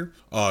sour beer.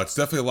 It's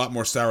definitely a lot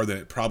more sour than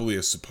it probably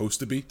is supposed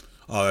to be.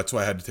 That's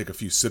why I had to take a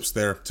few sips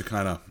there to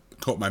kind of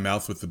coat my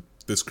mouth with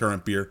this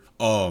current beer.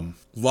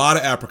 Lot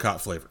of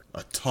apricot flavor.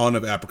 A ton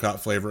of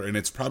apricot flavor, and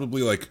it's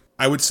probably like,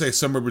 I would say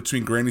somewhere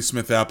between Granny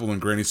Smith apple and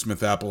Granny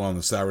Smith apple on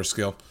the sour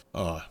scale.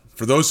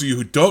 For those of you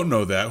who don't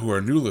know that, who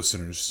are new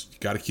listeners, you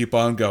got to keep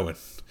on going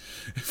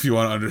if you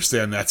want to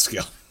understand that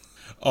scale.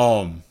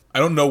 I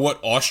don't know what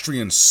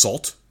Austrian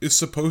salt is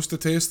supposed to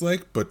taste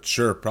like, but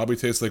sure, probably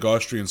tastes like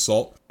Austrian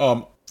salt.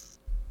 No,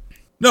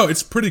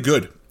 it's pretty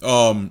good.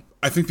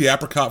 I think the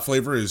apricot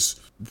flavor is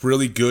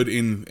really good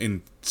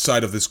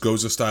inside of this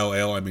Goza style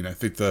ale. I mean, I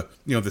think the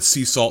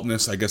sea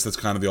saltness, I guess that's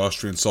kind of the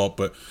Austrian salt,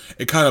 but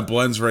it kind of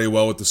blends very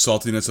well with the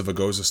saltiness of a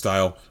Goza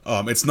style.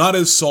 It's not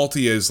as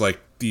salty as like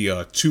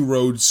the Two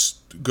Roads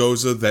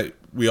Goza that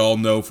we all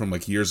know from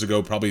like years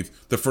ago, probably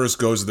the first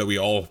Goza that we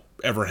all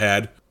ever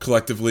had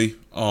collectively.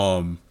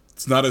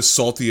 It's not as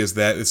salty as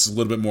that. It's a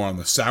little bit more on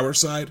the sour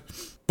side,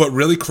 but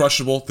really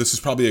crushable. This is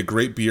probably a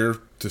great beer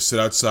to sit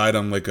outside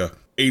on like a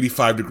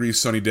 85 degrees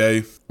sunny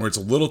day where it's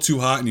a little too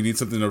hot and you need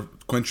something to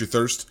quench your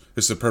thirst.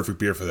 This is a perfect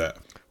beer for that.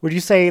 Would you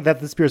say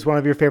that this beer is one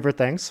of your favorite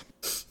things?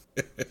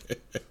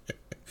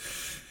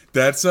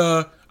 That's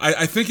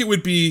I think it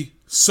would be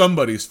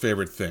somebody's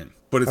favorite thing,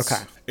 but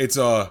it's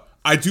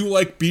I do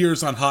like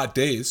beers on hot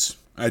days.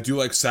 I do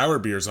like sour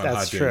beers on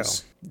hot days. That's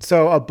true.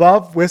 So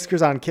above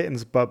Whiskers on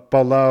Kittens, but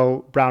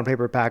below brown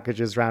paper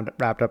packages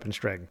wrapped up in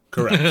string.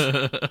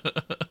 Correct.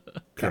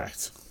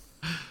 Correct.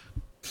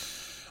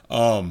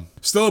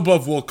 Still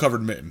above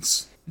wool-covered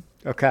mittens.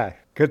 Okay,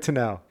 good to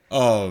know.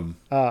 I'm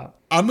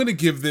gonna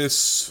give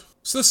this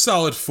a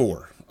solid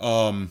 4.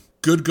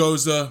 Good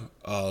Goza,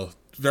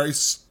 very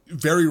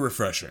very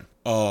refreshing.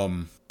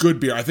 Good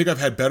beer. I think I've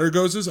had better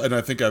Gozas, and I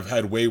think I've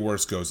had way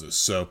worse Gozas.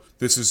 So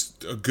this is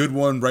a good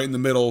one, right in the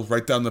middle,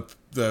 right down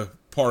the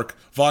park.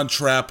 Von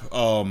Trapp.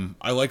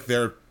 I like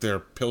their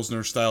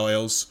Pilsner style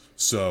ales.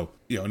 So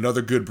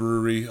another good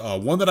brewery.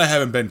 One that I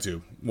haven't been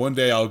to. One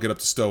day I'll get up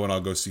to Stowe and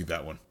I'll go see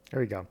that one. There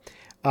we go.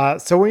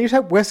 So when you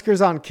type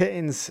Whiskers on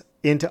Kittens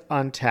into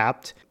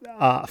Untapped,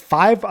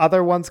 5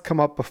 other ones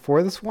come up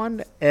before this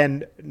one,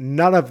 and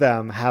none of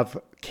them have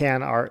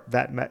can art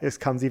that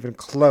comes even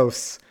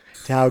close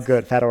to how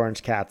good Fat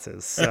Orange Cats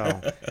is.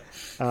 So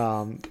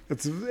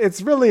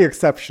it's really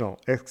exceptional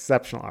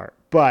art.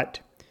 But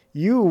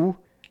you,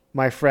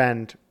 my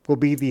friend, will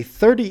be the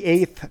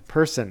 38th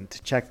person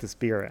to check this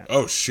beer in.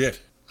 Oh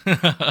shit!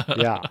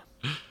 Yeah,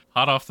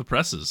 hot off the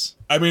presses.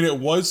 I mean, it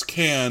was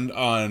canned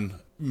on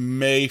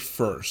May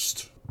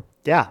 1st.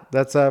 Yeah,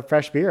 that's a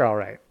fresh beer, all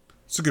right.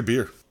 It's a good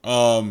beer.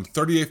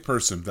 38th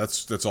person.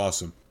 That's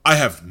awesome. I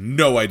have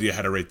no idea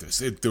how to rate this.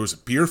 There was a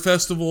beer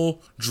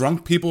festival,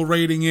 drunk people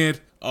rating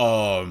it.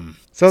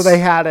 So they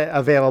had it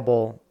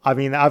available. I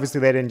mean, obviously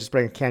they didn't just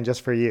bring a can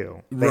just for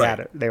you. They right. had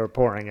it. They were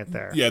pouring it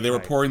there. Yeah, they were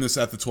pouring this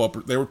at the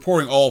 12%. They were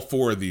pouring all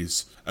 4 of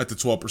these at the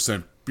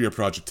 12% beer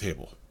project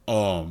table.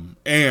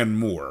 And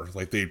more.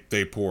 Like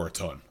they pour a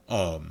ton.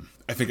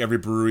 I think every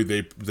brewery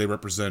they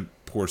represent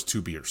pours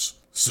 2 beers.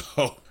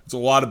 So it's a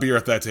lot of beer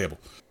at that table.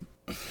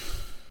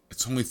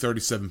 It's only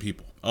 37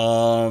 people.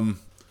 I'm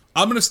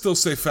going to still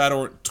say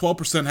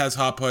 12% has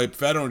hot pipe.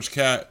 Fat Orange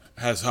Cat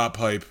has hop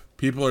hype.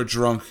 People are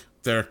drunk.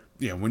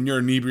 When you're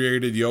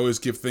inebriated, you always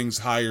give things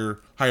higher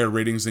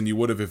ratings than you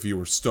would have if you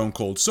were stone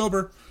cold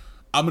sober.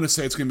 I'm going to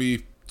say it's going to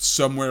be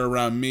somewhere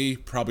around me,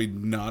 probably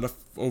not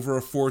over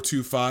a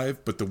 4.25,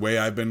 but the way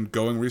I've been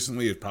going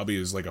recently, it probably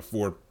is like a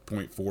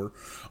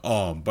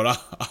 4.4. But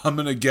I'm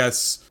going to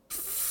guess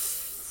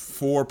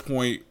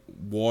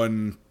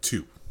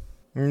 4.12.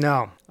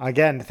 No.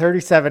 Again,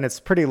 37 is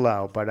pretty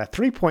low, but a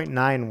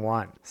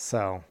 3.91.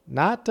 So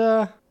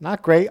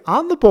not great.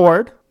 On the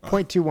board,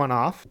 0.21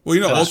 off.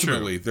 Well,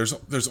 ultimately,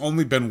 there's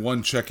only been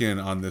one check-in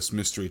on this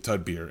mystery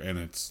Tud beer, and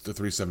it's the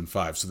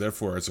 375, so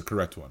therefore it's a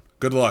correct one.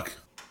 Good luck.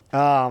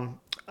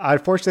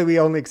 Unfortunately, we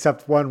only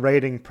accept one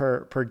rating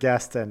per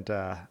guest, and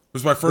it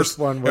was my first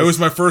one. It was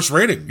my first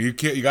rating. You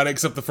got to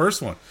accept the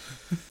first one.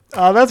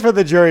 That's for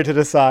the jury to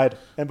decide,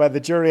 and by the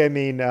jury I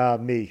mean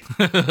me,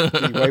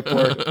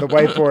 the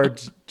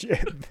whiteboard,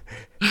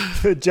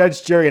 the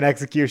judge, jury, and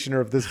executioner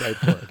of this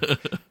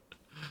whiteboard.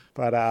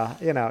 But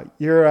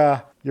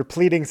your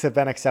pleadings have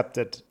been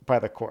accepted by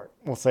the court.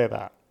 We'll say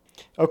that.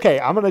 Okay,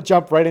 I'm gonna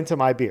jump right into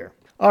my beer.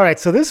 All right,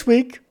 so this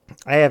week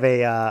I have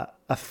a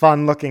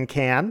fun-looking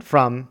can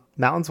from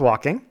Mountains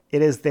Walking.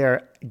 It is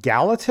their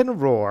Gallatin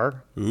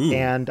Roar. Ooh.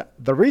 And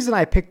the reason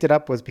I picked it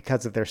up was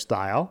because of their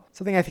style.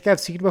 Something I think I've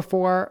seen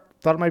before.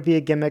 Thought it might be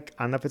a gimmick.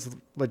 I don't know if it's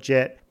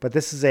legit, but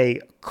this is a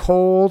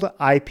cold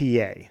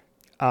IPA.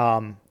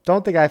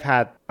 Don't think I've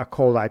had a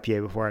cold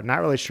IPA before.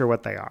 Not really sure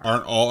what they are.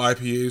 Aren't all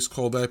IPAs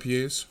cold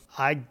IPAs?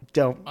 I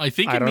don't means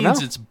know.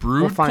 it's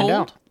brewed we'll find cold.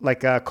 Out.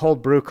 Like a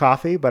cold brew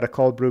coffee, but a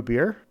cold brew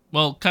beer.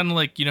 Well, kind of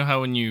like,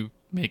 how when you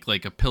make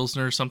like a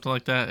Pilsner or something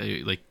like that,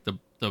 like the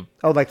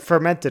like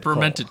fermented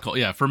cold.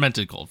 Yeah,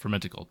 fermented cold.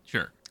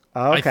 Sure.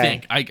 Oh, okay. I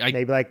think I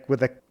maybe like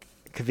with a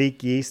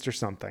Kvik yeast or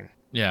something.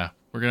 Yeah,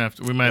 we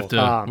might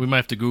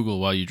have to Google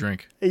while you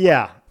drink.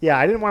 Yeah.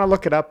 I didn't want to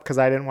look it up because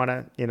I didn't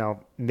want to,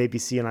 maybe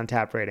see an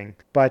Untappd rating.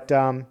 But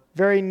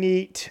very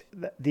neat.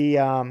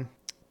 The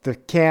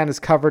can is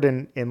covered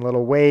in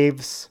little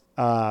waves,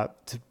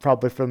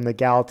 probably from the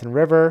Gallatin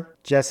River.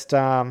 Just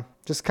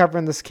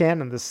covering this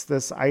can and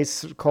this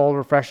ice cold,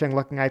 refreshing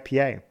looking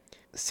IPA.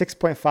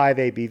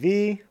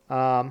 6.5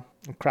 ABV.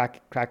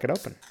 Crack it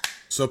open.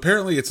 So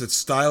apparently it's a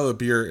style of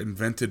beer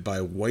invented by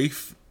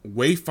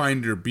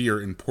Wayfinder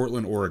Beer in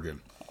Portland,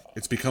 Oregon.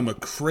 It's become a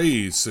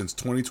craze since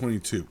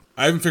 2022.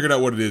 I haven't figured out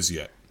what it is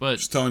yet. But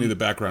just telling you the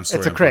background story.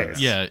 It's a craze.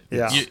 Yeah.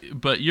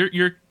 But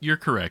you're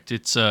correct.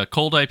 It's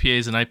cold IPA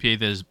is an IPA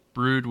that is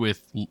brewed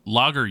with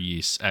lager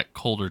yeast at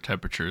colder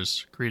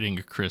temperatures, creating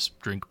a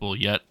crisp, drinkable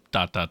yet ...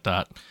 But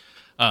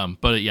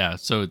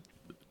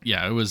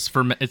it was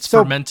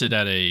fermented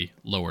at a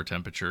lower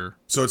temperature.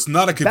 So it's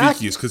not a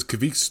Kvik yeast because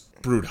Kvik's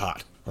brewed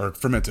hot or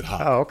fermented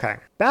hot. Oh, okay.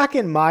 Back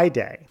in my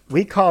day,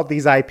 we called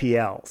these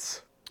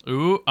IPLs.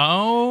 Ooh,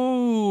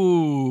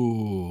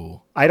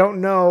 oh. I don't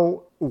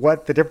know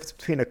what the difference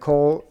between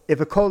if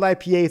a cold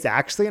IPA is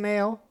actually an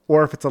ale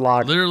or if it's a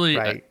lager. Literally,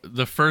 right?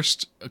 The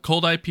first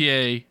cold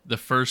IPA, the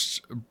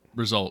first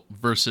result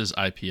versus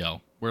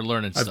IPL. We're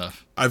learning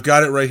stuff. I've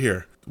got it right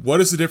here.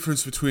 What is the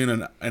difference between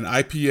an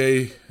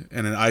IPA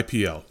and an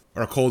IPL,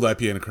 or a cold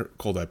IPA and a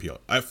cold IPL?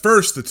 At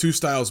first, the two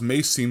styles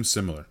may seem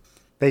similar.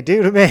 They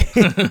do to me.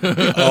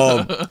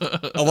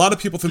 A lot of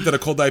people think that a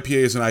cold IPA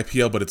is an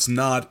IPL, but it's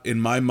not. In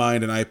my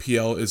mind, an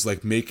IPL is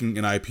like making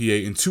an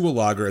IPA into a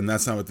lager, and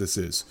that's not what this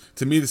is.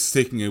 To me, this is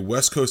taking a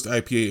West Coast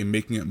IPA and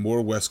making it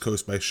more West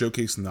Coast by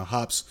showcasing the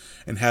hops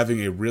and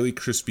having a really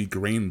crispy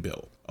grain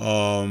bill.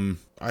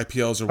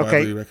 IPLs are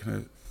widely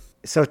recognized.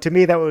 So to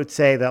me, that would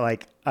say that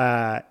like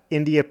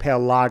India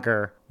Pale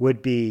Lager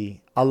would be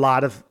a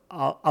lot of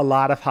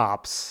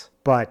hops,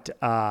 but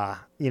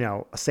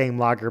same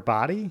lager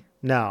body.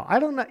 No, I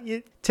don't know.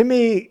 To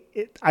me,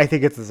 I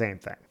think it's the same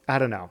thing. I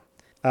don't know.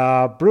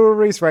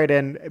 Breweries right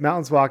in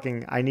Mountains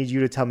Walking. I need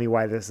you to tell me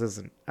why this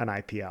isn't an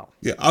IPL.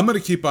 Yeah, I'm going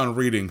to keep on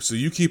reading, so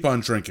you keep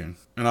on drinking,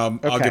 and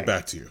I'll get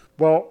back to you.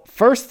 Well,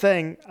 first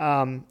thing,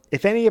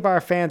 if any of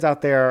our fans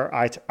out there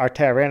are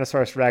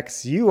Tyrannosaurus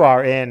Rex, you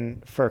are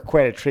in for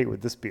quite a treat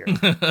with this beer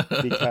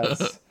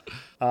because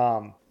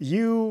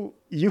you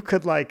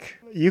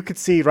could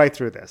see right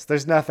through this.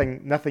 There's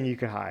nothing you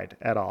can hide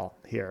at all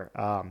here.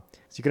 So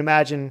you can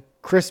imagine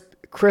crisp,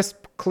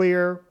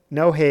 clear,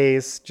 no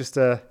haze, just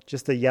a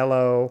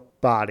yellow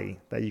body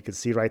that you can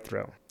see right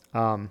through.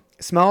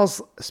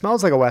 Smells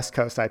like a West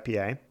Coast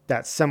IPA.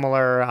 That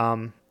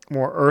similar,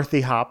 more earthy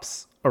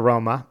hops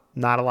aroma.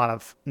 Not a lot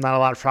of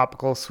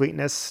tropical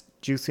sweetness,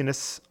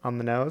 juiciness on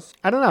the nose.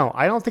 I don't know.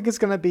 I don't think it's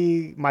going to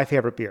be my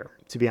favorite beer,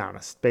 to be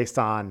honest, based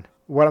on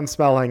what I'm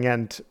smelling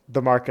and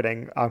the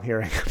marketing I'm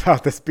hearing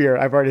about this beer.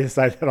 I've already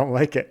decided I don't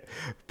like it.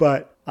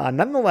 But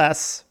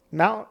nonetheless,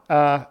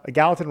 a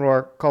Gallatin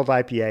Roar cold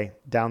IPA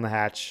down the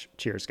hatch.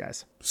 Cheers,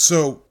 guys.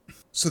 So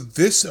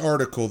this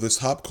article, this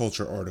hop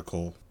culture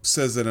article,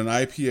 says that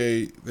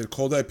that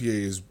cold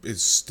IPA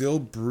is still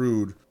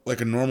brewed like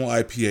a normal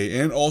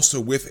IPA and also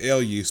with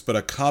ale yeast, but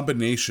a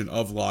combination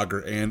of lager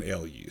and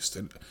ale yeast.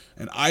 And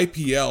an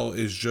IPL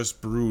is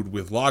just brewed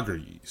with lager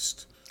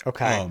yeast.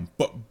 Okay.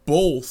 But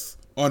both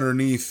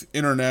underneath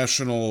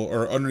international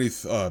or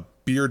underneath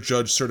beer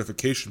judge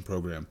certification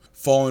program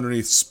fall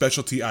underneath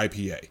specialty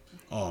IPA.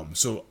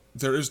 So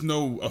there is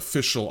no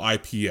official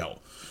IPL.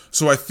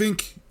 So I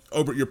think,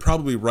 Obert, you're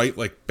probably right.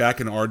 Like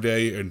back in our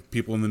day, and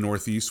people in the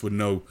Northeast would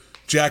know,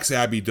 Jack's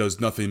Abbey does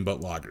nothing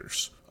but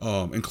lagers,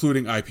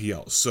 including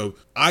IPLs. So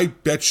I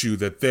bet you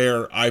that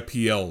their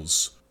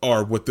IPLs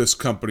are what this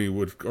company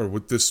would, or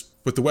what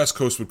the West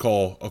Coast would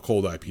call a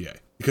cold IPA.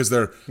 Because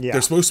they're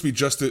supposed to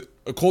be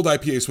a cold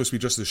IPA is supposed to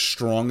be just as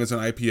strong as an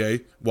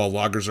IPA, while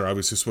lagers are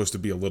obviously supposed to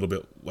be a little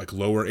bit like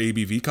lower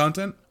ABV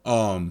content.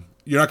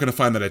 You're not going to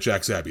find that at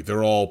Jack's Abbey.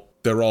 They're all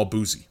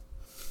boozy.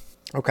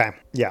 Okay.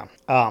 Yeah.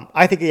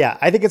 I think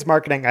it's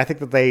marketing. I think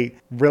that they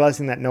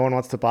realizing that no one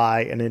wants to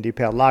buy an indie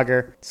pale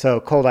lager, so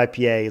cold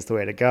IPA is the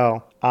way to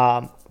go.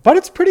 But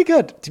it's pretty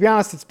good. To be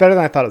honest, it's better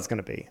than I thought it was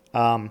going to be.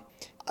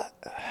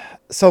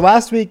 So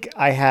last week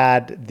I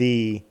had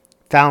the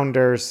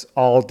Founders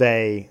All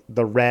Day,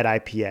 the red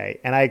IPA,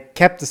 and I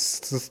kept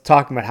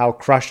talking about how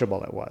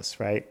crushable it was,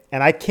 right?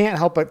 And I can't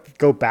help but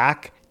go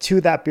back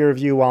to that beer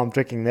review while I'm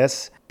drinking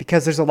this,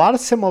 because there's a lot of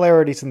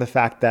similarities in the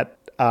fact that,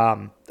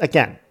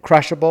 again,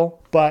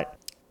 crushable, but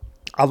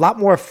a lot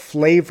more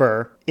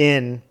flavor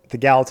in the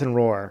Gallatin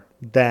Roar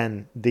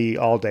than the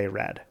All Day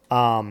Red.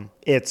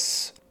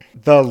 It's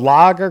the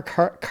lager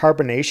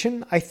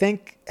carbonation, I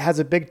think, has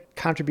a big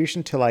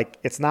contribution to, like,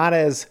 it's not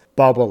as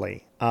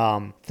bubbly.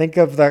 Think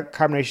of the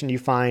carbonation you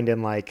find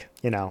in, like,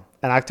 an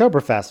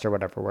Oktoberfest or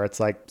whatever, where it's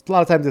like a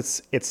lot of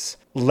times it's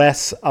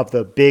less of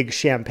the big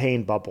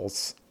champagne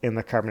bubbles in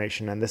the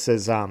carbonation. And this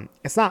is,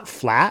 it's not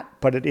flat,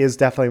 but it is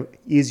definitely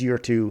easier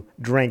to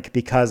drink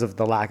because of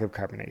the lack of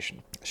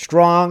carbonation.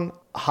 Strong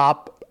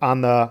hop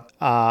on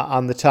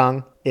the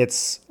tongue.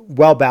 It's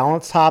well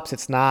balanced hops.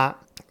 It's not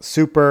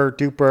super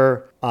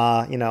duper,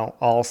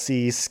 all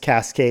C's,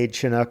 Cascade,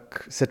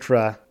 Chinook,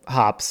 Citra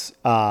hops,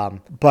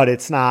 but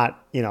it's not,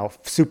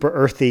 super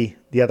earthy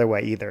the other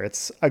way either.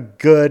 It's a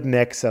good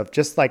mix of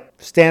just like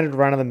standard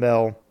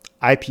run-of-the-mill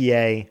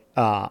IPA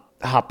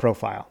hop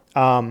profile.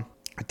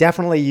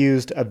 Definitely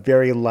used a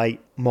very light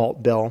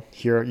malt bill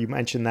here. You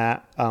mentioned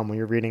that when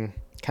you're reading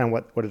kind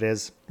of what it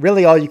is.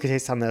 Really, all you can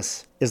taste on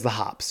this is the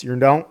hops. You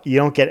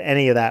don't get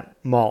any of that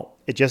malt.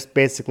 It just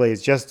basically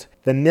is just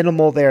the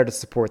minimal there to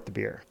support the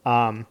beer.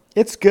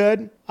 It's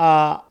good.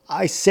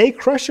 I say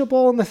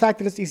crushable in the fact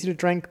that it's easy to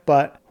drink,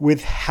 but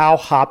with how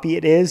hoppy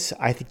it is,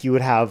 I think you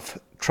would have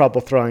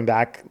trouble throwing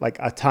back like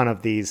a ton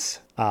of these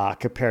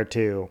compared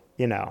to,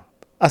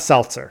 a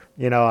seltzer,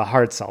 a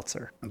hard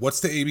seltzer.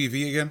 What's the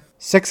ABV again?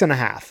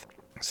 6.5.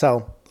 So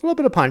a little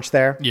bit of punch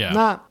there. Yeah.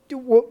 Not,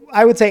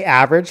 I would say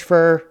average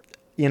for,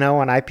 an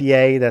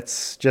IPA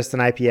that's just an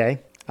IPA.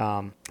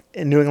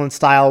 In New England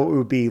style, it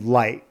would be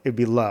light. It would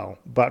be low.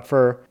 But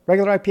for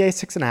regular IPA,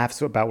 6.5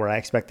 is about where I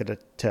expected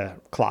it to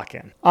clock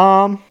in.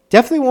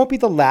 Definitely won't be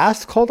the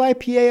last cold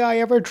IPA I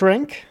ever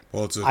drink.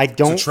 Well, it's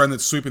a trend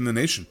that's sweeping the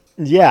nation.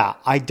 Yeah,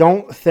 I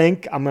don't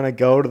think I'm going to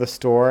go to the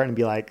store and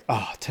be like,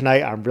 oh,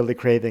 tonight I'm really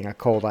craving a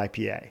cold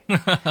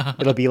IPA.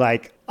 It'll be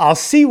like, I'll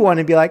see one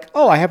and be like,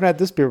 oh, I haven't had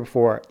this beer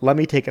before. Let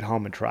me take it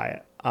home and try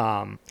it.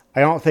 I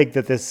don't think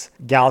that this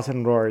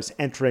Gallatin Roar is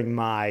entering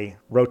my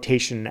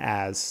rotation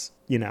as,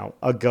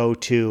 a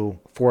go-to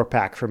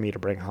 4-pack for me to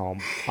bring home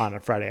on a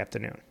Friday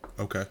afternoon.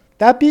 Okay.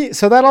 That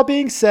all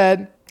being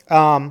said,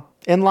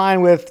 in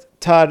line with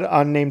Tud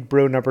Unnamed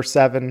Brew number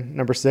 7,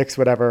 number 6,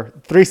 whatever,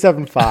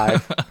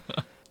 375.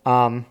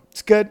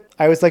 It's good.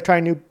 I always like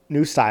trying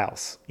new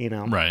styles,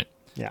 Right.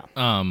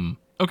 Yeah.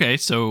 Okay,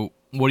 so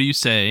what do you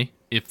say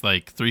if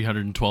like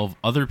 312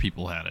 other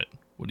people had it?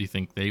 What do you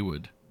think they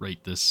would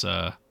rate this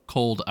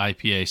cold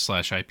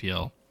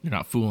IPA/IPL? You're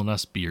not fooling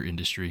us, beer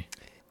industry.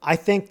 I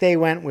think they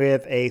went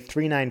with a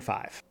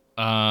 395.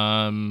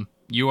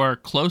 You are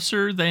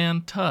closer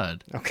than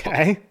Tud.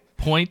 Okay.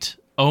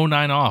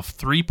 0.09 off,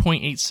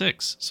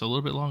 3.86. So a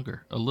little bit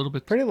longer, a little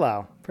bit. Pretty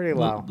low.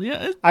 Well,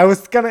 yeah. I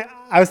was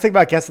thinking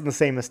about guessing the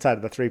same as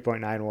Tud, the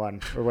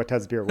 3.91 or what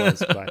Tud's beer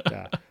was, but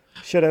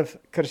coulda,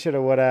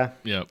 shoulda, woulda.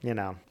 Yep.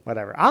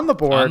 Whatever. On the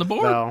board.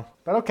 Though.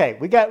 But okay,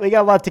 we got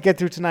a lot to get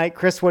through tonight.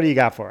 Chris, what do you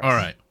got for us? All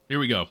right, here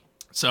we go.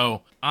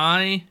 So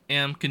I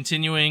am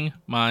continuing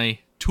my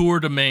tour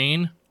to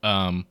Maine.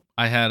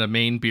 I had a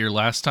Maine beer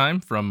last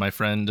time from my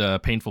friend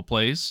Painful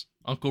Plays,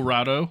 Uncle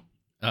Rado.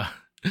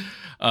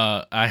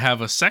 I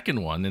have a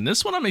second one, and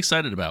this one I'm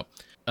excited about.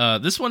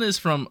 This one is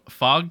from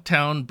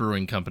Fogtown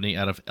Brewing Company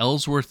out of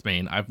Ellsworth,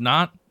 Maine. I've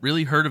not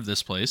really heard of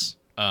this place.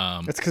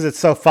 It's because it's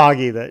so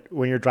foggy that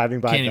when you're driving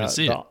by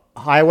the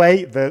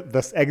highway,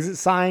 the exit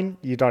sign,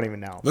 you don't even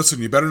know.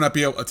 Listen,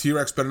 a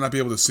T-Rex better not be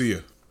able to see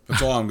you.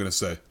 That's all I'm gonna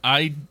say.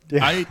 I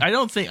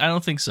don't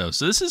think so.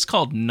 So this is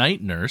called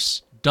Night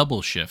Nurse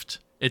Double Shift.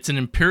 It's an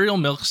imperial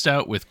milk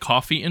stout with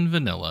coffee and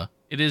vanilla.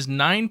 It is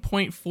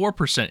 9.4%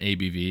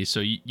 ABV. So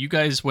you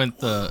guys went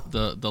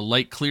the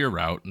light clear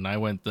route, and I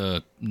went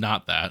the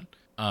not that.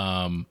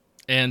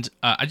 And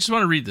I just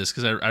want to read this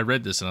because I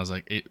read this and I was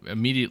like, it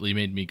immediately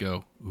made me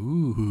go,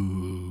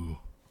 ooh.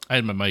 I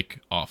had my mic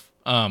off.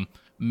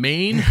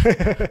 Maine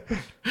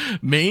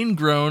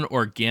grown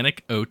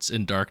organic oats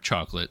and dark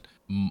chocolate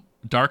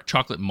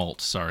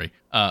malt. Sorry.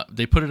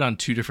 They put it on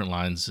 2 different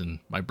lines, and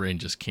my brain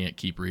just can't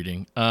keep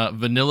reading.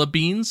 Vanilla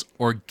beans,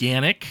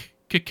 organic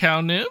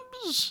cacao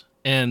nibs,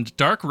 and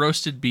dark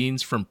roasted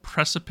beans from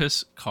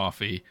Precipice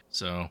Coffee.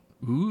 So,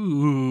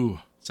 ooh,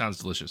 sounds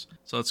delicious.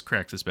 So let's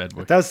crack this bad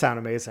boy. It does sound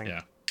amazing.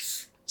 Yeah.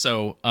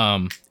 So,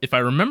 if I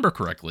remember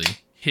correctly,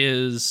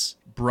 his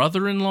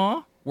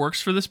brother-in-law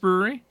works for this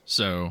brewery.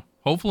 So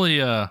hopefully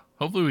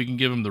we can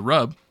give him the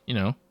rub.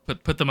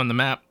 Put them on the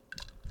map.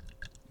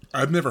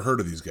 I've never heard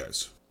of these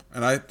guys,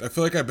 and I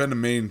feel like I've been to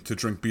Maine to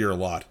drink beer a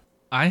lot.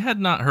 I had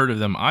not heard of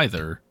them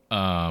either.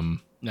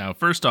 Now,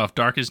 first off,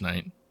 Dark as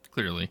Night,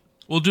 clearly.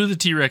 We'll do the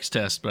T-Rex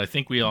test, but I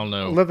think we all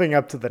know. Living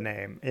up to the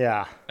name,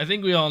 yeah. I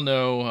think we all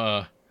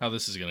know how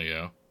this is going to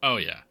go. Oh,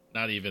 yeah.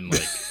 Not even,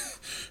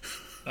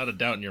 not a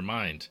doubt in your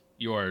mind.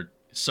 You are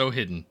so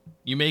hidden.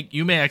 You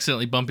may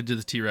accidentally bump into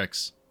the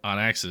T-Rex on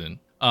accident.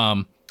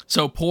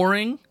 So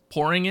pouring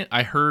it,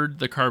 I heard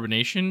the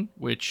carbonation,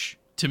 which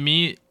to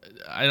me,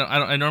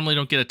 I normally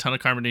don't get a ton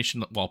of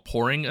carbonation while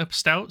pouring a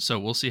stout, so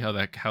we'll see how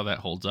that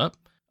holds up.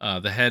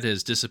 The head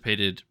has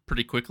dissipated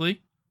pretty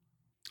quickly.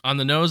 On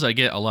the nose, I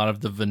get a lot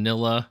of the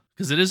vanilla,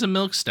 because it is a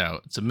milk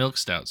stout. It's a milk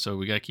stout, so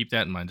we got to keep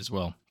that in mind as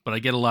well. But I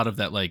get a lot of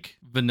that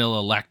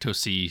vanilla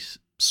lactose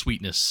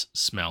sweetness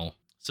smell.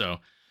 So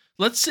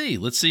let's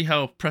see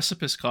how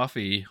Precipice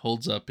Coffee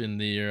holds up in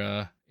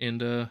the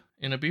in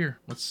a beer.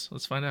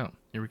 Let's find out.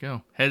 Here we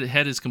go.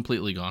 Head is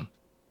completely gone.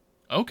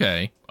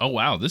 Okay. Oh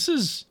wow, this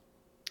is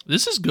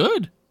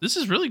good. This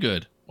is really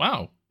good.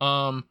 Wow.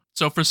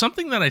 So for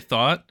something that I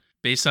thought,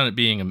 based on it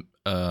being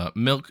a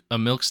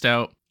milk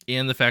stout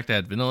and the fact that I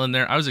had vanilla in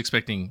there, I was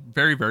expecting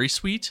very, very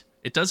sweet.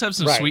 It does have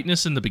some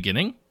sweetness in the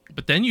beginning,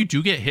 but then you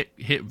do get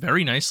hit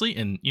very nicely,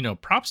 and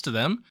props to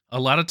them. A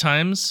lot of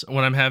times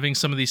when I'm having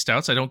some of these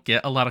stouts, I don't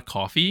get a lot of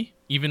coffee,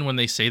 even when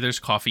they say there's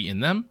coffee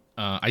in them.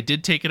 I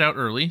did take it out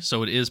early,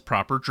 so it is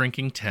proper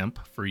drinking temp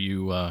for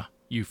you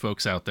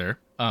folks out there.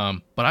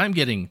 But I'm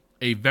getting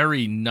a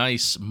very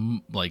nice,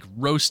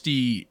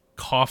 roasty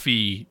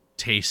coffee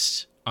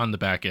taste on the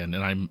back end,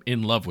 and I'm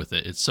in love with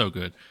it. It's so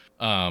good.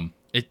 Now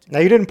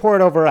you didn't pour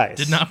it over ice.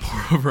 Did not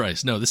pour over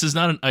ice. No, this is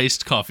not an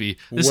iced coffee.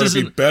 This would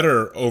be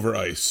better over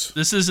ice.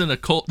 This isn't a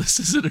cold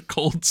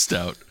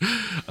stout.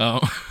 You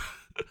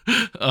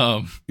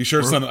sure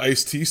it's not an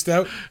iced tea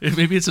stout?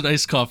 Maybe it's an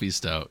iced coffee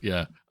stout.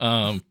 Yeah.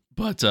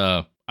 But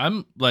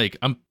I'm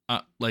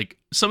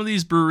some of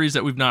these breweries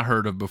that we've not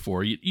heard of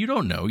before. You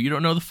don't know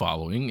the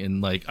following,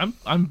 and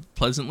I'm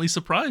pleasantly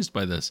surprised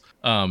by this.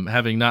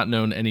 Having not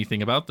known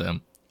anything about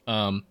them.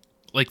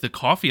 The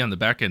coffee on the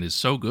back end is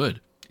so good.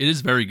 It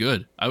is very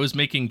good. I was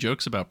making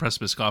jokes about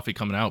Precipice Coffee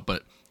coming out,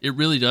 but it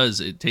really does.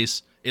 It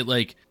tastes it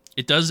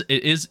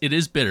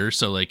is bitter.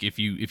 So if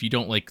you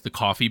don't like the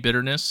coffee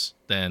bitterness,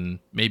 then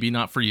maybe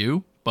not for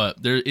you.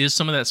 But there is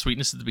some of that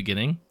sweetness at the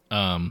beginning.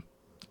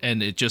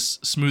 And it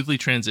just smoothly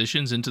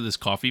transitions into this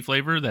coffee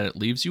flavor that it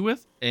leaves you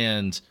with.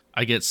 And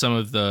I get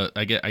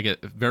I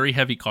get very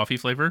heavy coffee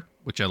flavor,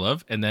 which I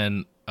love. And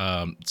then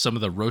some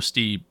of the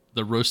roasted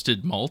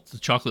malt, the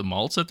chocolate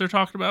malts that they're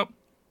talking about.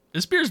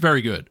 This beer is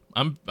very good.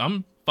 I'm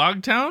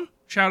Fogtown,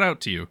 shout out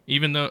to you.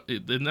 Even though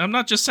I'm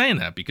not just saying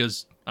that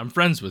because I'm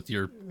friends with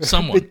your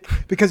someone.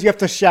 Because you have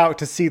to shout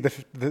to see the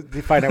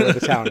find out where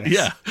the town is.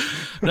 Yeah.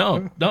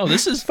 No,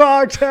 this is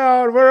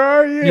Fogtown. Where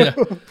are you? Yeah.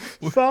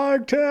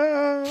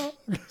 Fogtown.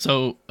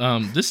 So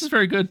this is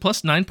very good.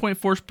 Plus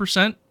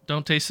 9.4%.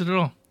 Don't taste it at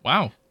all.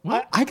 Wow.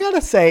 I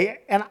gotta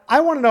say, and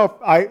I want to know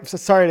if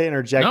sorry to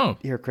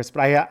interject here, Chris, but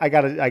I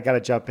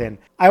gotta jump in.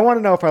 I want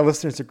to know if our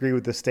listeners agree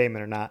with this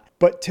statement or not.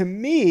 But to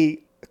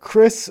me,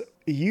 Chris,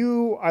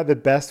 you are the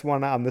best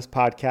one on this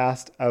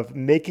podcast of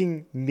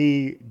making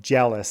me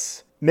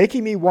jealous,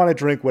 making me want to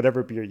drink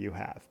whatever beer you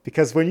have.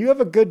 Because when you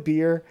have a good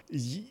beer,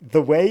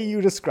 the way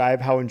you describe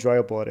how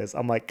enjoyable it is,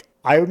 I'm like,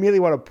 I immediately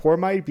want to pour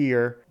my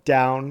beer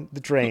down the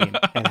drain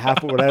and have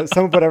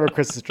some of whatever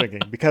Chris is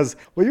drinking. Because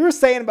what you were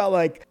saying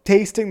about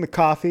tasting the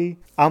coffee,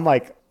 I'm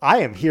like,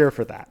 I am here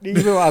for that.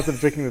 Even though I was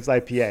drinking this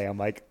IPA, I'm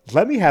like,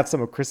 let me have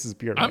some of Chris's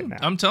beer right now.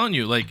 I'm telling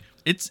you,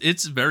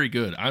 it's very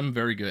good. I'm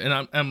very good,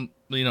 and I'm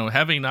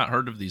having not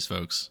heard of these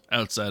folks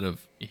outside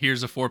of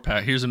here's a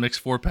 4-pack, here's a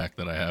mixed 4-pack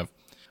that I have.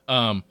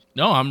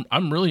 No,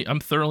 I'm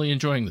thoroughly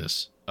enjoying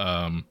this.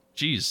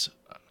 Geez.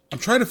 I'm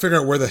trying to figure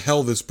out where the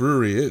hell this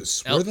brewery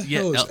is. Where the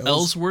hell is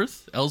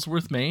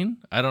Ellsworth, Maine?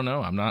 I don't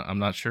know. I'm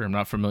not sure. I'm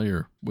not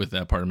familiar with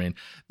that part of Maine.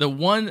 The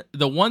one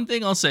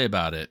thing I'll say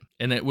about it,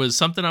 and it was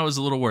something I was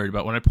a little worried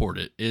about when I poured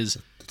it, is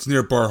it's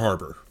near Bar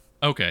Harbor.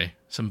 Okay,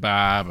 some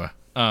baba.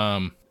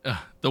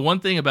 The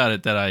one thing about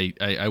it that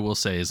I will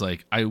say is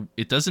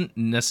it doesn't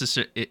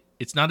necessarily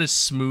it's not as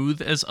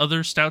smooth as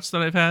other stouts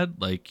that I've had.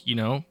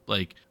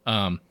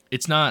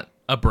 It's not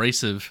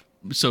abrasive,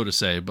 so to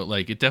say, but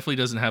it definitely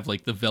doesn't have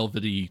the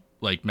velvety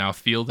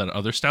mouthfeel that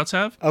other stouts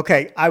have.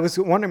 Okay, I was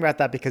wondering about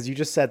that because you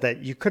just said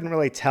that you couldn't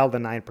really tell the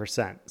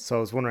 9%. So I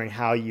was wondering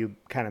how you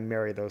kind of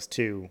marry those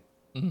two.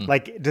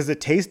 Mm-hmm. Does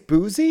it taste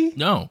boozy?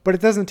 No. But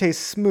it doesn't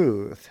taste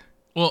smooth.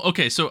 Well,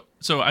 okay, so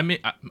I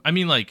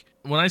mean like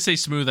when I say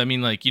smooth, I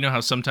mean like, you know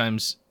how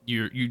sometimes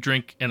you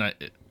drink and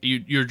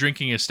you're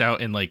drinking a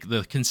stout and like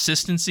the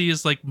consistency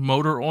is like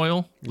motor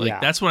oil.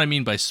 Like that's what I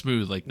mean by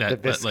smooth, like that. The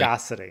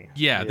viscosity.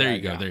 Like, there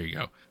you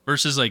go.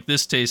 Versus like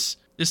this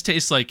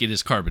tastes like it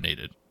is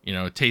carbonated. You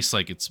know, it tastes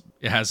like it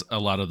has a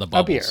lot of the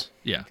bubbles. A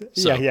beer. Yeah.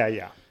 So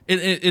Yeah.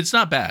 It's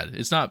not bad.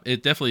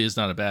 It definitely is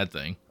not a bad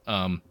thing.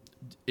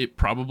 It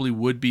probably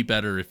would be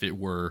better if it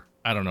were,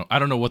 I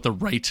don't know what the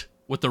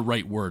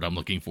right word I'm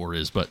looking for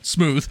is, but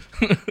smooth.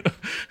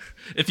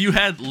 If you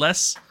had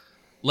less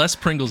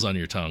Pringles on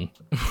your tongue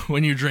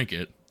when you drink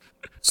it.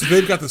 So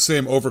they've got the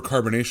same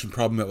overcarbonation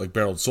problem that like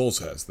Barreled Souls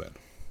has then.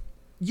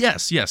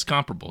 Yes,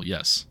 comparable,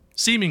 yes.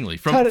 Seemingly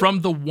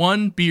from the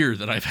one beer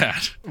that I've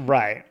had.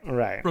 Right.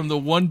 From the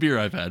one beer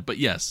I've had, but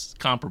yes,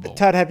 comparable.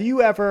 Todd, have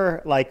you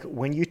ever, like,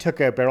 when you took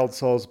a Barreled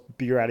Souls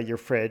beer out of your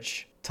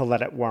fridge to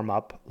let it warm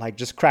up, like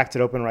just cracked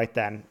it open right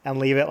then and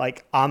leave it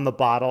like on the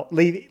bottle,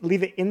 leave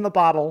it in the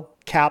bottle,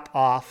 cap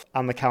off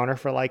on the counter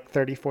for like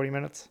 30, 40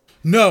 minutes?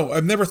 No,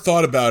 I've never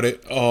thought about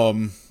it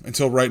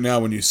until right now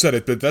when you said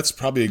it, but that's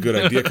probably a good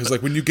idea because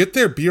like when you get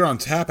their beer on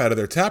tap out of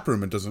their tap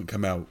room, it doesn't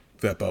come out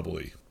that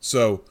bubbly.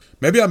 So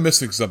maybe I'm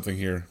missing something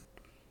here.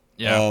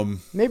 Yeah.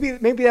 Maybe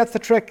that's the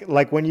trick.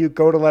 Like when you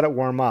go to let it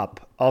warm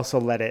up,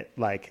 also let it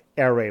like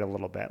aerate a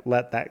little bit.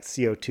 Let that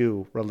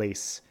CO2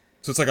 release.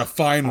 So it's like a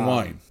fine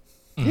wine.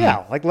 Mm-hmm.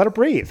 Yeah, like let it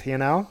breathe, you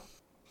know?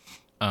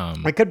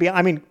 It could be,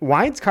 I mean,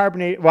 wine's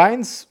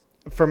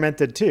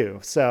fermented too.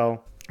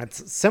 So it's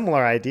a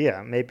similar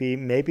idea.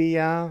 Maybe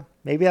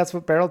that's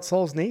what Barreled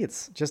Souls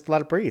needs. Just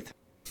let it breathe.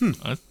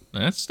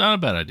 That's not a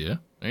bad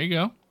idea. There you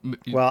go.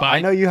 Well,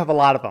 I know you have a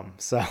lot of them,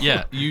 so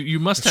yeah,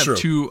 you must have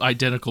two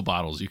identical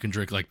bottles you can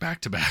drink like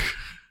back to back.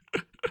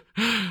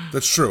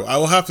 That's true. I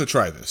will have to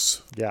try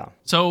this. Yeah.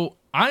 So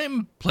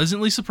I'm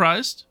pleasantly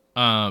surprised.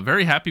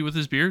 Very happy with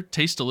this beer.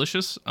 Tastes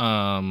delicious.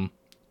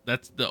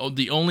 That's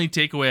the only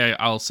takeaway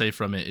I'll say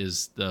from it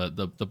is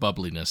the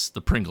bubbliness,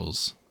 the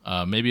Pringles.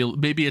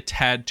 Maybe a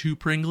tad too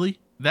Pringly.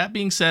 That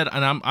being said,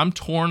 and I'm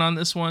torn on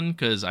this one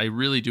because I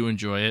really do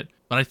enjoy it.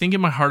 But I think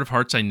in my heart of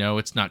hearts, I know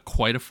it's not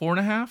quite a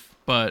 4.5.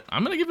 But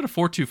I'm gonna give it a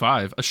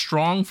 4.25, a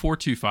strong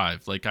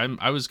 4.25. Like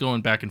I was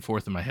going back and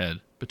forth in my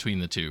head between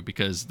the two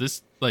because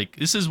this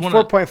is one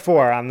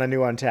 4.4 on the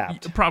new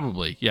Untapped.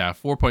 Probably, yeah,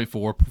 4.4,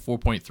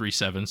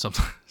 4.37,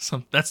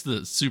 something. That's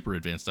the super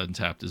advanced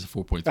Untapped is a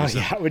 4.37. Oh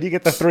yeah, when you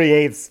get the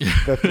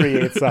 3/8, the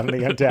 3/8 on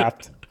the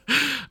Untapped.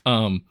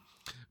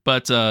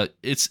 But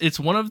it's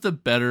one of the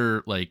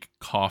better like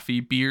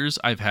coffee beers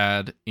I've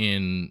had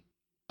in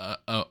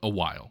a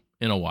while.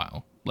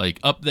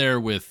 Like up there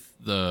with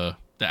the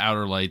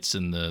Outer Lights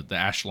and the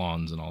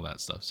Ashlons and all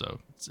that stuff. So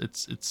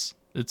it's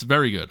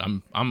very good.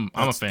 I'm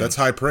a fan. That's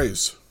high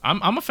praise.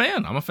 I'm a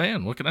fan.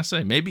 What can I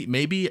say?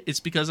 Maybe it's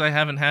because I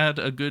haven't had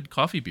a good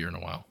coffee beer in a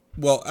while.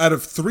 Well, out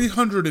of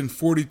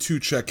 342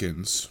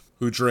 check-ins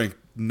who drank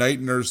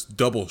Nightner's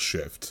Double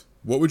Shift,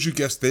 what would you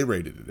guess they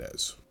rated it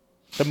as?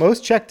 The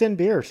most checked in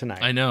beer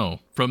tonight. I know.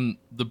 From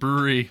the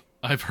brewery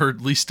I've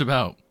heard least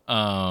about.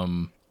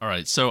 All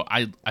right, so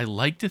I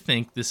like to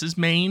think this is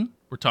Maine.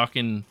 We're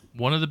talking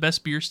one of the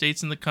best beer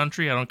states in the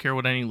country. I don't care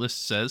what any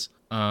list says.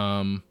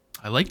 I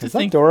like to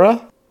think. Is that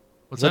Dora?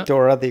 What's is that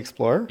Dora the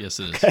Explorer? Yes,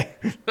 it is. Okay.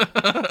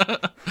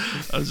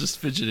 I was just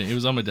fidgeting. It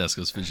was on my desk.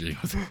 I was fidgeting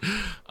with it.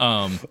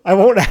 I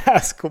won't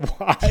ask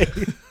why.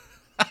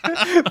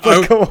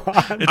 But go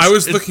on. I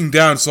was looking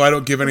down so I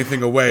don't give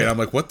anything away, and I'm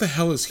like, what the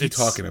hell is he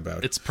talking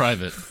about? It's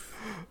private.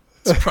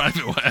 It's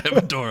private why I have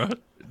a Dora.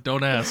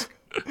 Don't ask.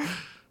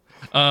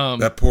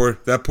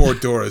 That poor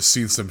Dora's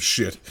seen some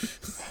shit.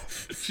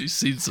 She's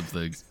seen some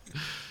things.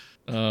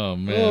 Oh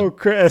man. Oh,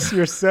 Chris,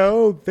 you're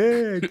so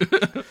big.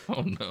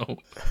 Oh no.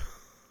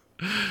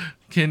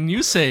 Can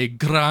you say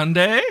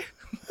grande?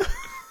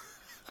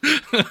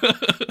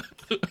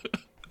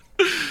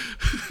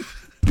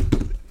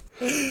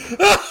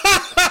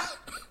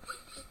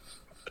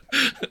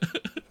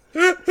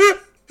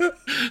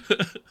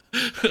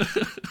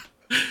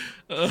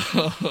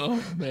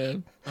 Oh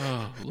man.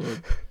 Oh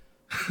Lord.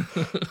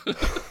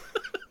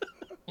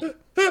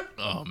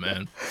 Oh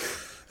man.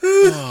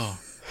 Oh.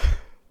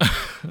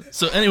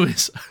 So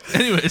anyways,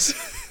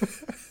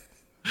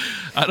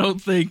 I don't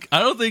think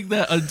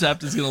that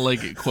Untapped is gonna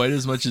like it quite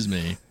as much as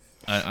me.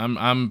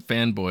 I'm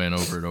fanboying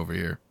over it over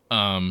here.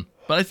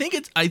 But I think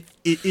it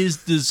is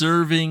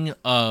deserving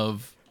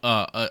of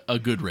a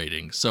good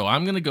rating. So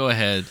I'm gonna go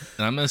ahead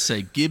and I'm gonna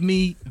say, give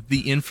me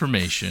the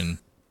information.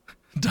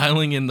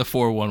 Dialing in the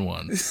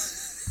 411.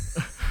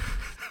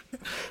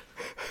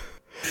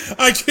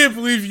 I can't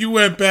believe you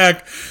went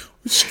back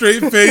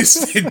straight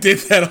faced and did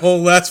that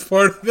whole last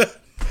part of that.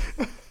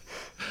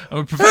 I'm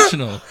a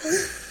professional.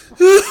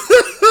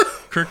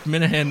 Kirk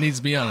Minahan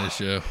needs me on his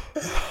show.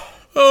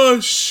 Oh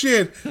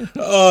shit.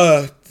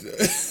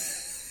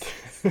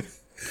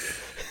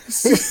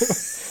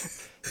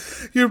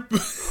 You're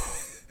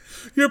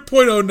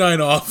 0.09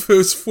 off. It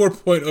was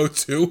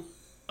 4.02.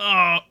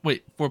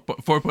 Wait,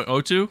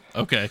 4.02?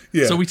 Okay.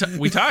 Yeah. So we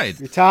tied.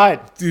 You tied.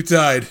 You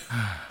tied.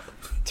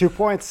 2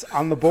 points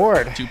on the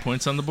board. 2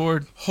 points on the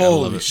board.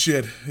 Holy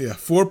shit. Yeah,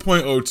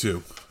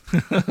 4.02.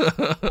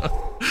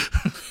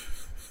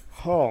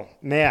 Oh,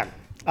 man.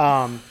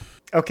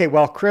 Okay,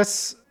 well,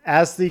 Chris,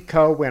 as the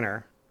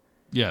co-winner,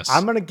 yes,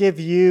 I'm going to give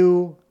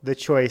you the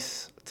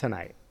choice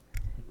tonight.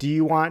 Do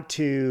you want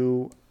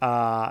to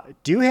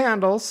do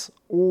handles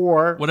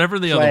or whatever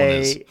the other one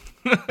is?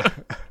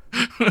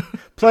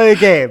 Play a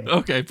game.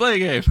 Okay, play a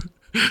game.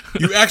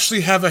 You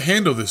actually have a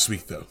handle this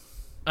week, though.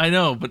 I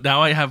know, but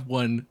now I have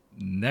one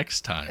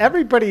next time.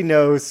 Everybody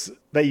knows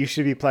that you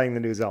should be playing the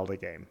new Zelda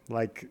game.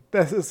 Like,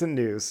 this isn't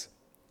news.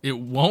 It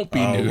won't be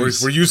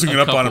news. We're using it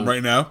up on him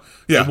right now.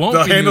 Yeah,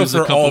 the handle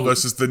for all of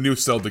us is the new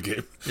Zelda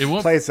game. It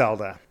won't play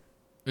Zelda.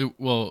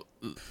 Well,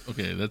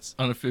 okay, that's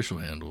unofficial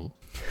handle.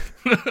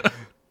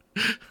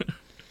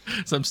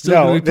 So I'm still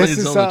going to be playing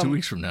Zelda 2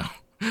 weeks from now.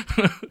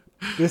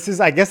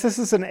 I guess this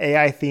is an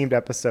AI themed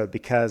episode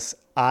because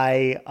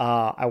I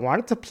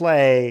wanted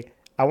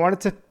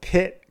to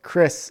pit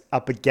Chris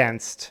up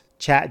against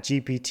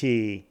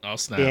ChatGPT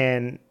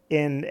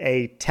in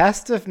a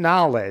test of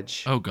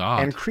knowledge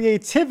and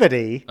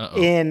creativity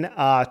in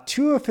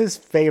two of his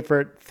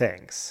favorite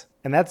things.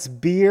 And that's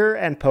beer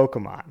and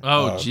Pokemon.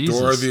 Oh, Jesus.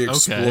 Dora the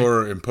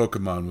Explorer and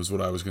Pokemon was what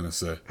I was going to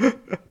say.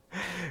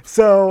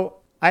 So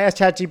I asked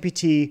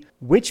ChatGPT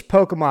which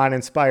Pokemon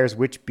inspires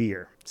which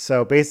beer.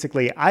 So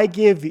basically, I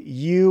give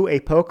you a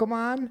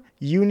Pokemon,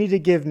 you need to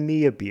give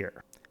me a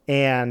beer.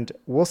 And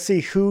we'll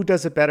see who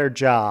does a better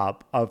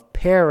job of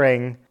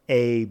pairing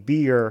a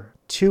beer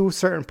to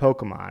certain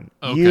Pokemon,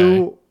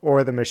 you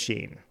or the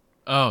machine.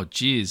 Oh,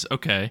 geez.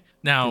 Okay.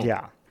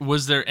 Now,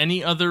 was there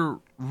any other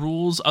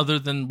rules other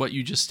than what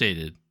you just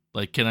stated?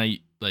 Like,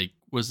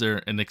 was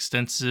there an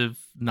extensive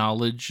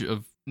knowledge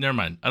of... Never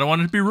mind. I don't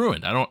want it to be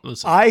ruined.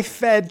 I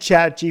fed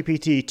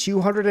ChatGPT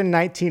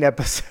 219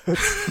 episodes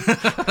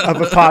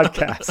of a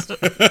podcast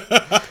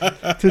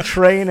to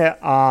train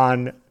it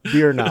on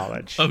beer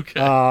knowledge. Okay.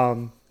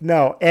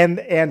 No,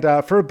 and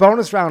for a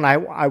bonus round,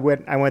 I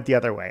went the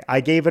other way.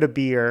 I gave it a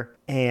beer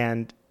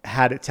and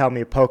had it tell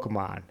me a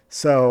Pokemon.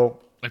 So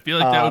I feel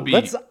like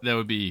that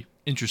would be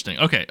interesting.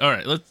 Okay, all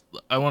right.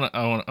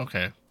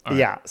 Okay. All right.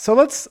 Yeah. So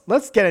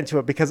let's get into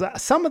it because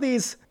some of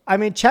these, I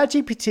mean,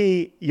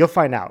 ChatGPT, you'll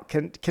find out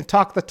can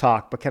talk the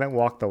talk, but can it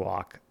walk the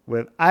walk?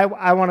 I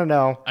want to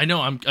know. I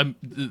know.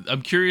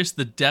 I'm curious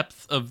the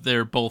depth of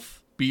their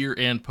both beer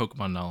and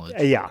Pokemon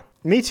knowledge. Yeah,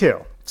 me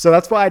too. So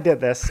that's why I did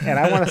this, and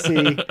I want to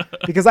see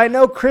because I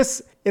know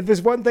Chris. If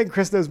there's one thing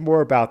Chris knows more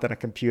about than a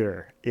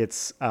computer,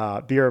 it's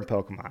beer and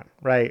Pokemon,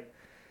 right?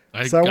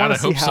 I want to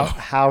see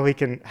how he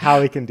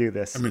can do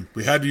this. I mean,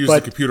 we had to use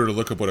the computer to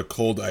look up what a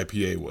cold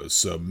IPA was,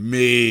 so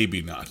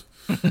maybe not.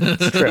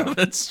 It's true.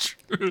 That's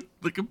true.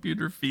 The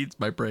computer feeds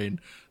my brain.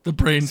 The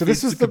brain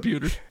feeds the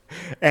computer.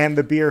 And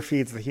the beer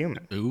feeds the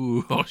human.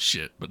 Ooh, oh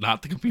shit, but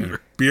not the computer.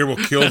 And beer will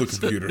kill the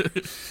computer.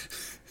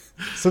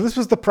 So this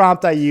was the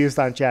prompt I used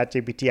on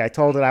ChatGPT. I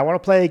told it I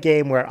want to play a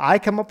game where I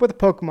come up with a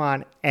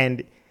Pokemon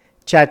and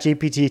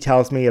ChatGPT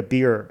tells me a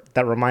beer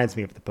that reminds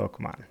me of the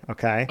Pokemon.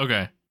 Okay?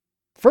 Okay.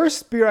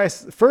 First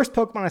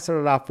Pokemon I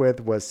started off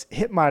with was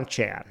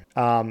Hitmonchan.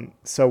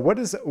 So what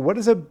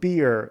is a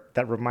beer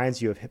that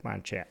reminds you of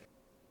Hitmonchan?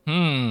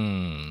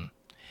 Hitmonchan.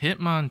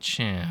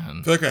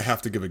 I feel like I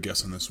have to give a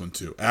guess on this one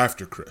too.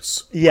 After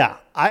Chris. Yeah,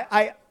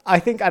 I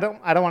think I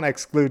don't want to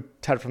exclude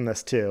Ted from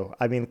this too.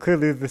 I mean,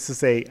 clearly this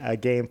is a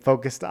game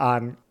focused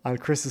on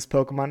Chris's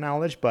Pokemon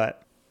knowledge,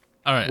 but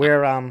all right,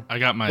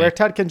 where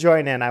Ted can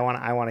join in, I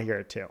want to hear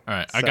it too. All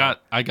right, so.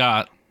 I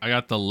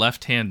got the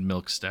left-hand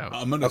milk stout.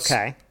 I'm gonna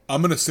say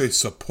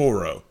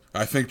Sapporo.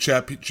 I think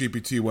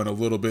ChatGPT went a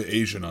little bit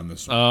Asian on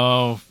this one.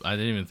 Oh, I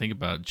didn't even think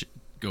about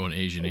going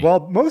Asian-y.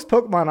 Well, most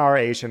Pokemon are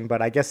Asian,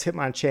 but I guess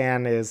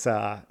Hitmonchan is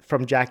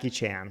from Jackie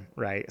Chan,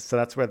 right? So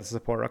that's where the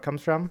Sapporo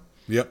comes from.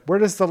 Yep. Where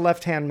does the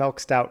left-hand milk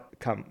stout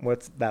come?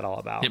 What's that all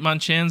about?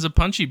 Hitmonchan's a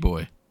punchy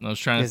boy.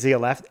 Is he a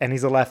left? And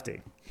he's a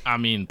lefty. I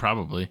mean,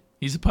 probably.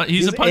 He's a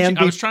punchy.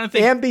 I was trying to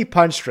think.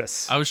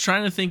 Ambi-punstress. I was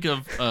trying to think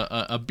of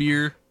a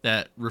beer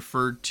that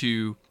referred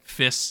to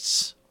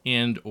fists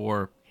and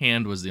or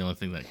hand was the only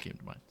thing that came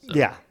to mind. So.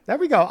 Yeah, there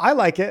we go. I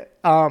like it.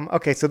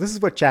 Okay, so this is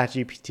what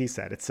ChatGPT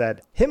said. It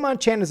said,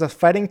 Hitmonchan is a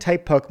fighting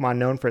type Pokemon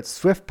known for its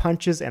swift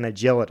punches and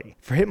agility.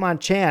 For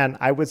Hitmonchan,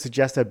 I would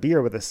suggest a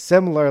beer with a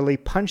similarly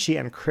punchy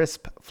and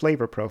crisp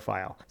flavor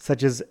profile,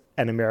 such as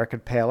an American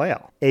Pale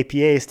Ale.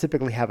 APAs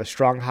typically have a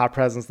strong hot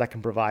presence that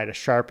can provide a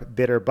sharp,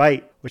 bitter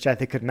bite, which I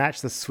think could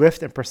match the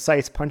swift and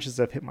precise punches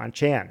of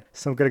Hitmonchan.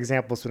 Some good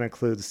examples would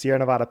include the Sierra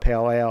Nevada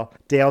Pale Ale,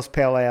 Dale's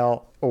Pale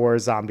Ale, or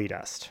Zombie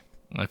Dust.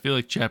 I feel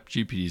like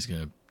ChatGPT is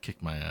going to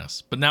kick my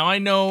ass. But now I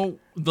know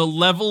the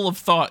level of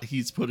thought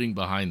he's putting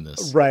behind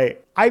this.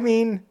 Right. I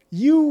mean,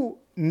 he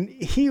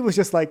was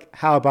just like,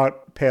 how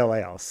about pale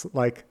ales?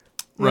 Like,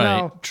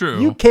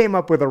 true. You came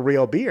up with a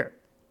real beer.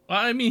 Well,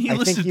 I mean, he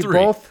listed think you 3.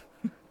 Both.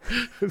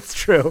 It's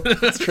true.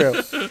 It's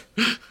true.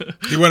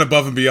 He went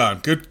above and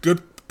beyond.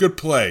 Good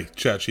play,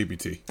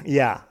 ChatGPT.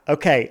 Yeah.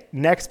 Okay.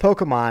 Next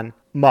Pokemon,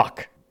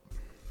 Muck.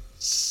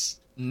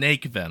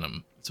 Snake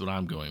venom. That's what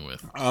I'm going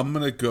with. I'm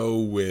gonna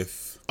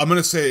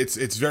say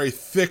it's very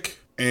thick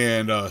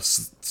and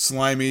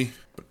slimy.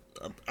 But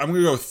I'm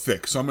gonna go with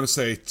thick. So I'm gonna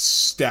say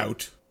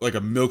stout, like a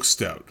milk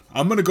stout.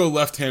 I'm gonna go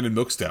left-handed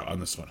milk stout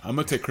on this one. I'm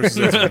gonna take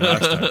Chris's answer from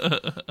last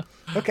time.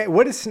 Okay,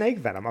 what is snake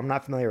venom? I'm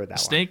not familiar with that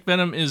one. Snake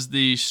venom is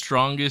the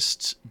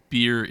strongest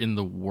beer in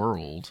the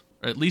world.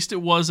 Or at least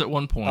it was at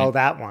one point. Oh,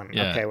 that one.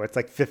 Yeah. Okay, where it's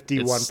like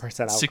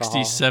 51% alcohol.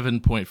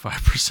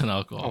 67.5%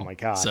 alcohol. Oh my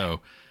god. So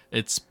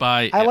it's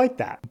by I like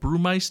that.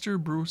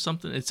 Brewmeister, brew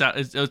something. It's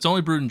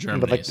only brewed in Germany.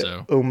 But like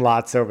so the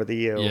umlauts over the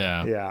U.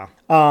 Yeah. Yeah.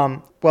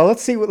 Well,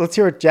 let's hear what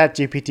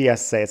ChatGPT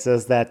has to say. It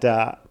says that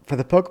for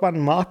the Pokemon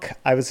Muck,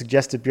 I would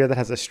suggest a beer that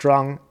has a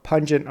strong,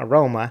 pungent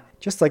aroma,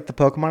 just like the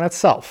Pokemon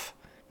itself.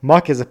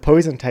 Muck is a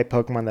poison-type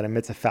Pokemon that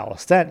emits a foul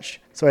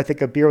stench, so I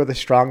think a beer with a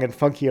strong and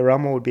funky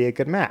aroma would be a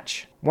good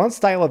match. One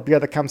style of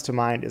beer that comes to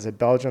mind is a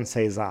Belgian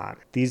Saison.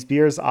 These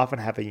beers often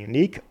have a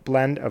unique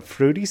blend of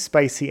fruity,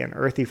 spicy, and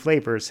earthy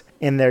flavors,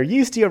 and their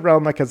yeasty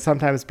aroma can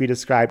sometimes be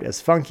described as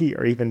funky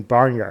or even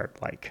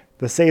barnyard-like.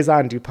 The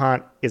Saison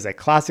DuPont is a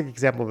classic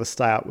example of a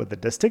style with a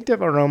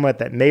distinctive aroma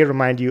that may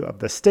remind you of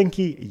the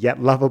stinky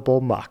yet lovable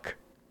Muck.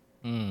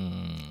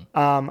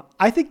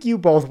 I think you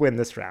both win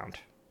this round.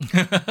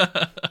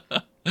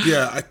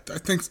 Yeah, I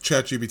think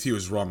ChatGPT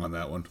was wrong on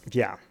that one.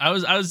 Yeah. I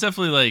was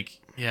definitely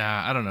like,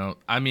 yeah, I don't know.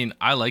 I mean,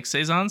 I like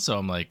Saison, so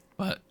I'm like,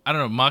 but I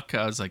don't know, Muck,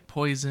 I was like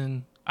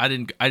poison. I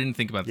didn't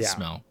think about the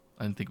smell.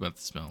 I didn't think about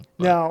the smell.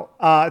 But. Now,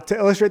 to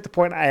illustrate the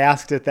point, I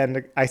asked it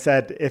then, I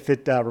said, if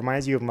it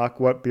reminds you of Muck,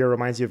 what beer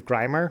reminds you of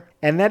Grimer?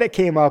 And then it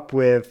came up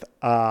with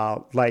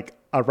like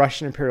a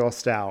Russian Imperial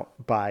Stout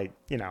by,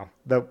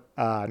 the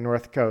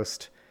North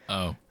Coast.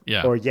 Oh,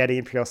 yeah. Or Yeti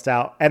Imperial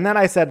Stout. And then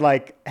I said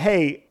like,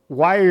 hey,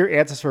 why are your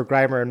answers for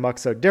Grimer and Muck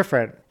so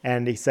different?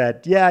 And he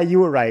said, yeah, you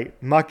were right.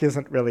 Muck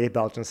isn't really a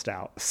Belgian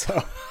stout.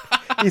 So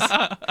he's...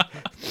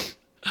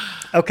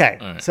 Okay.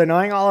 Right. So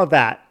knowing all of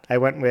that, I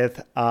went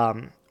with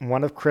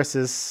one of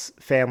Chris's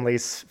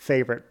family's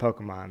favorite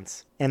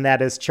Pokemons, and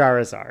that is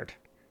Charizard.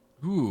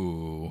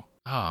 Ooh.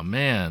 Oh,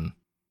 man.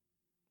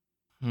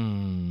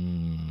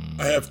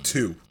 I have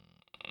two.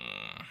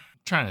 I'm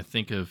trying to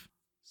think of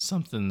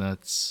something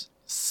that's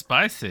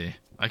spicy.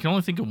 I can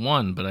only think of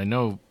one, but I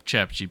know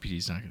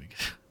ChatGPT's not going to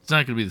get. It's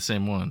not going to be the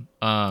same one.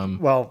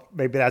 Well,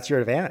 maybe that's your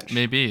advantage.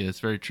 Maybe it's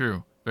very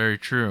true. Very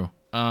true.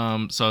 So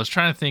I was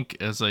trying to think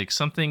as like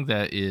something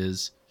that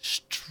is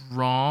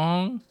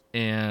strong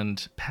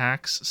and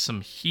packs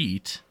some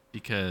heat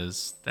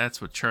because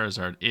that's what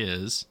Charizard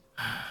is.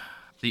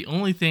 The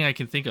only thing I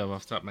can think of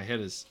off the top of my head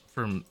is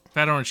from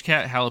Fat Orange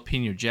Cat,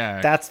 Jalapeno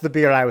Jack. That's the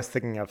beer I was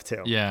thinking of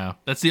too. Yeah,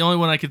 that's the only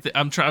one I could.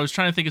 I was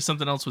trying to think of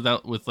something else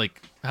with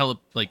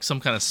like some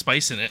kind of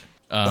spice in it.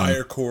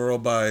 Fire Coral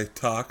by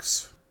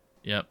Tox.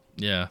 Yep.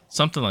 Yeah.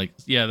 Something like.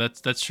 Yeah.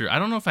 That's true. I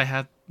don't know if I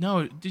had.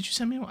 No. Did you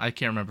send me one? I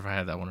can't remember if I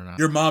had that one or not.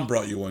 Your mom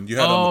brought you one. You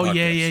had. On the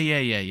podcast.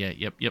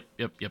 Yeah.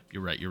 Yep.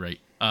 You're right.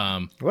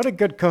 What a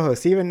good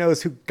co-host. He even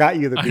knows who got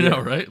you the beer. I know,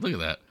 right? Look at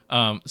that.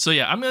 So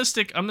yeah, I'm gonna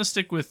stick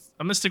with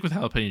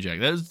Jalapeno Jack.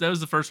 That was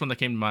the first one that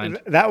came to mind.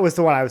 That was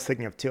the one I was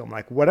thinking of too. I'm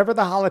like, whatever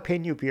the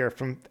jalapeno beer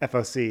from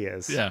FOC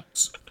is. Yeah.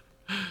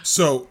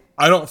 So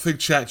I don't think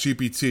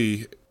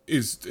ChatGPT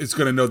is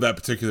going to know that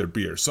particular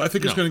beer. So I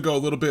think it's going to go a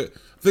little bit.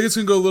 I think it's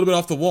going to go a little bit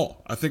off the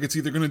wall. I think it's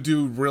either going to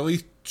do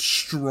really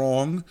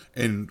strong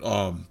and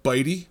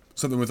bitey,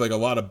 something with like a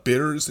lot of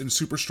bitters and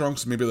super strong.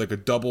 So maybe like a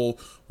double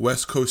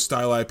West Coast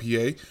style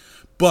IPA.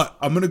 But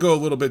I'm going to go a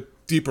little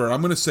bit deeper. I'm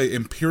going to say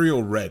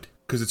Imperial Red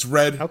because it's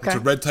red. Okay. It's a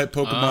red type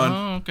Pokemon.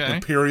 Oh, okay.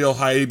 Imperial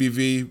high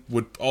ABV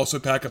would also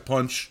pack a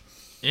punch.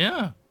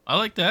 Yeah, I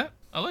like that.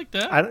 I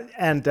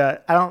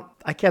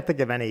can't think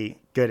of any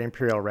good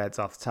Imperial Reds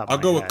off the top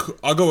of my head.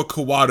 I'll go with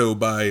Kawato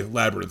by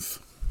Labyrinth.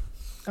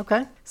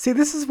 Okay. See,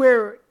 this is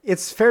where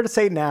it's fair to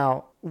say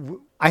now,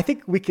 I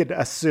think we could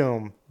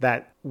assume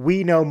that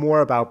we know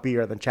more about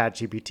beer than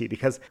ChatGPT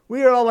because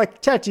we are all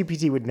like,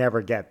 ChatGPT would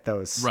never get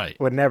those. Right.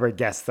 Would never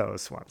guess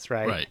those ones,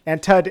 right? Right.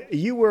 And Tud,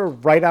 you were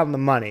right on the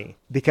money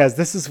because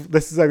this is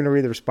I'm going to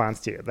read the response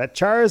to you. That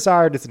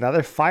Charizard is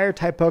another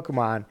fire-type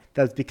Pokemon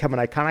that has become an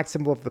iconic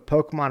symbol of the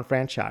Pokemon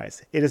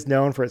franchise. It is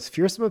known for its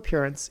fearsome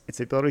appearance, its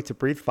ability to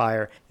breathe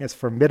fire, and its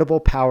formidable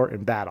power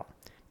in battle.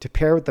 To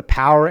pair with the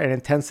power and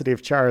intensity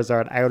of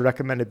Charizard, I would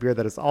recommend a beer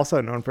that is also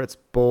known for its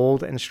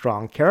bold and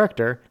strong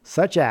character,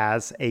 such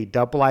as a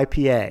double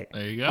IPA.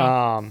 There you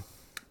go.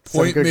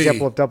 Some good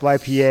example of double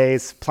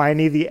IPAs,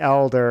 Pliny the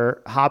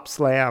Elder, Hop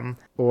Slam,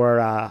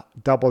 or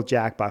Double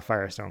Jack by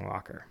Firestone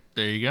Walker.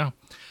 There you go.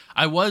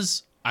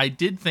 I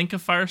did think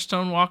of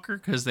Firestone Walker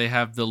because they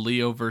have the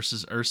Leo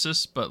versus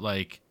Ursus, but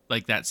like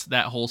that's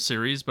that whole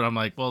series. But I'm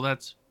like, well,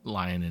 that's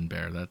lion and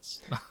bear.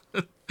 That's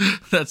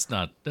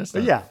not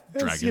yeah,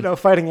 dragon.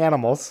 Fighting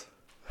animals.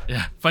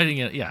 Yeah, fighting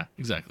it. Yeah,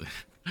 exactly.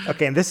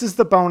 Okay, and this is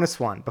the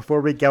bonus one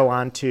before we go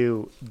on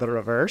to the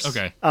reverse.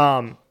 Okay.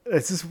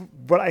 This is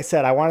what I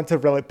said. I wanted to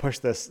really push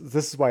this.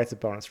 This is why it's a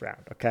bonus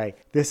round. Okay.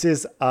 This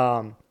is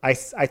I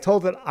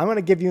told it I'm going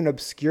to give you an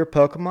obscure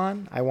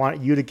Pokemon. I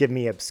want you to give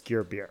me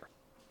obscure beer.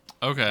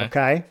 Okay.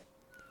 Okay.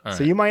 All So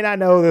right. you might not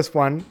know this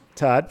one,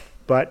 Todd,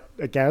 but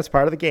again, it's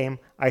part of the game.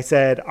 I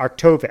said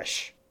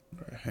Arctovish.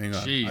 Hang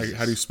on. Jesus.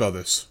 How do you spell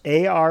this?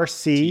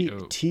 Arctovish.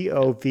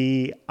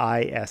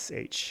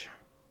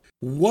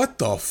 What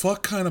the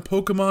fuck kind of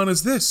Pokemon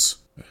is this?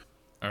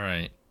 All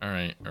right.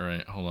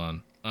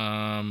 Hold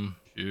on.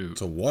 Shoot.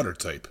 It's a water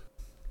type.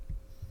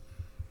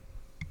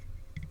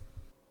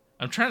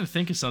 I'm trying to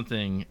think of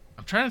something.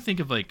 I'm trying to think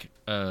of like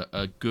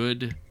a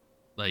good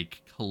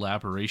like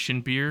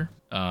collaboration beer.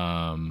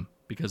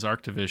 Because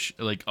Arctovish,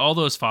 like all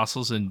those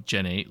fossils in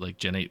Gen 8, like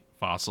Gen 8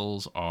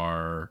 fossils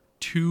are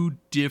two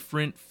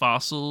different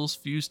fossils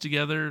fused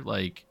together.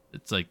 Like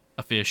it's like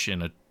a fish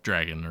and a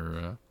dragon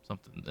or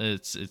something.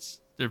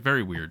 They're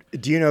very weird.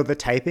 Do you know the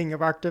typing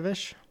of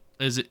Arctovish?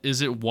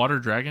 Is it water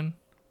dragon?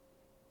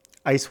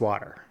 Ice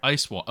water.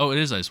 Ice water. Oh, it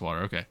is ice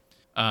water. Okay.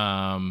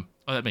 Oh,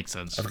 that makes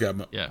sense. I've got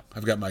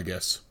my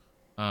guess.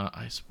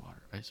 Ice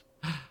water.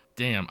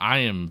 Damn, I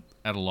am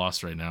at a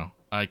loss right now.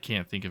 I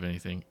can't think of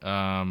anything.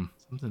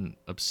 Something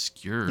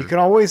obscure. You can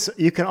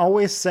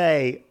always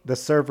say the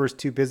server's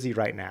too busy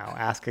right now.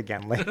 Ask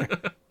again later.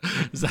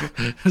 is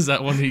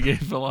that one he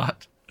gave a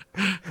lot?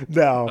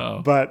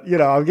 No, but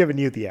I'm giving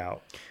you the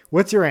out.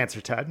 What's your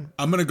answer, Ted?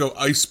 I'm gonna go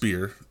ice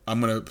beer. I'm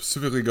gonna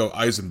specifically go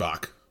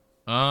Eisenbach.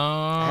 Oh,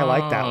 I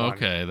like that one.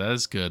 Okay,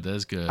 that's good.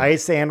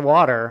 Ice and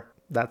water.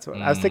 That's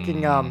what I was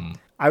thinking.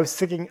 I was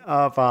thinking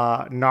of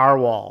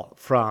Narwhal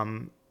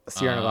from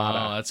Sierra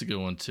Nevada. Oh, that's a good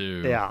one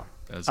too. Yeah.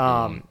 That's a good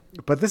one.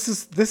 But this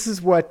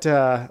is what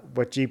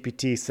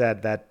GPT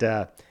said, that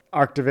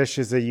Arctovish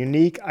is a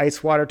unique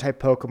ice water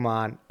type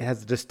Pokemon. It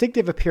has a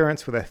distinctive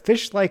appearance with a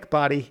fish-like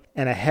body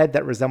and a head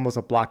that resembles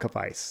a block of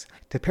ice.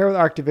 To pair with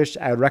Arctovish,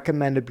 I would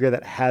recommend a beer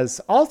that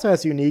also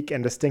has unique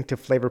and distinctive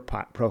flavor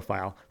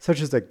profile,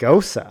 such as a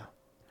Gosa.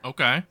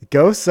 Okay.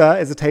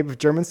 Gosa is a type of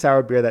German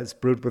sour beer that's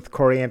brewed with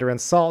coriander and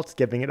salt,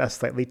 giving it a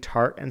slightly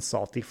tart and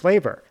salty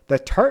flavor. The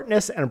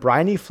tartness and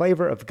briny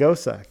flavor of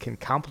Gosa can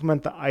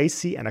complement the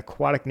icy and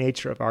aquatic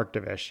nature of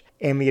Arctovish,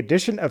 and the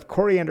addition of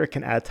coriander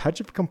can add a touch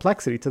of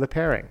complexity to the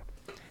pairing.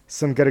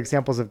 Some good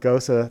examples of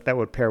Gosa that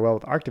would pair well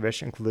with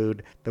Arctovish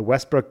include the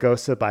Westbrook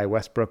Gosa by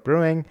Westbrook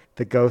Brewing,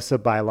 the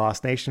Gosa by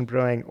Lost Nation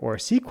Brewing, or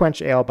Sea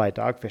Quench Ale by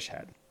Dogfish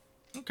Head.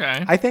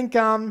 Okay. I think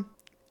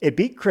it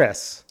beat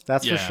Chris,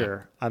 that's for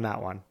sure, on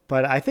that one.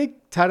 But I think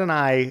Todd and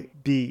I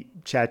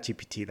beat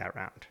ChatGPT that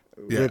round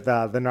with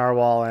the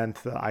Narwhal and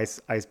the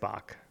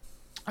Icebach.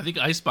 I think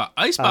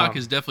Icebach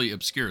is definitely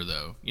obscure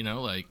though.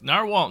 Like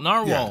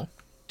Narwhal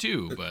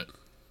too. But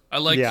I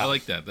like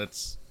that.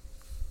 That's.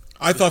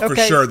 I thought for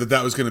sure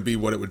that was going to be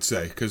what it would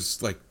say,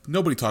 because like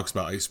nobody talks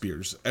about ice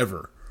beers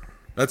ever.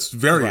 That's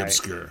very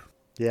obscure.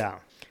 Yeah.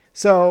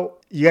 So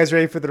you guys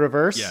ready for the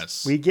reverse?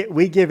 Yes. We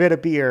give it a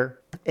beer,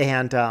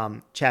 and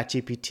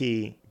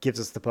ChatGPT gives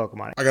us the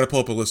Pokemon. I got to pull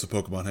up a list of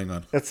Pokemon. Hang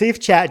on. Let's see if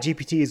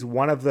ChatGPT is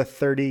one of the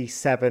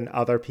 37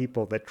 other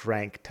people that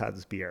drank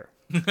Todd's beer.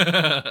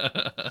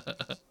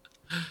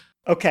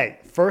 Okay,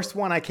 first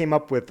one I came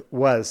up with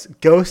was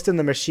Ghost in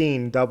the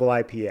Machine Double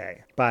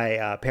IPA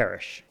by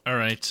Parrish. All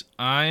right,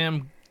 I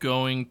am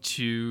going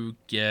to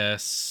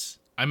guess.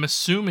 I'm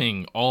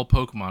assuming all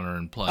Pokemon are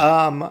in play.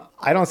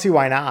 I don't see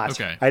why not.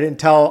 Okay. I didn't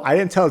tell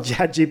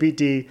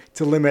ChatGPT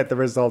to limit the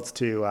results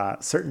to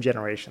certain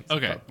generations.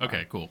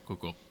 Okay, cool.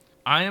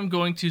 I am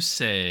going to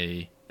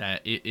say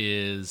that it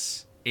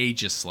is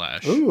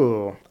Aegislash.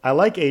 Ooh, I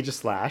like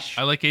Aegislash.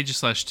 I like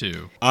Aegislash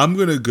too. I'm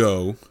going to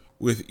go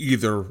with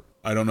either,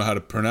 I don't know how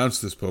to pronounce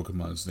this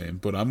Pokemon's name,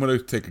 but I'm going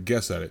to take a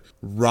guess at it.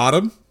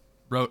 Rotom?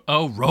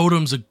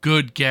 Rotom's a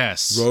good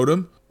guess.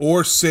 Rotom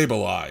or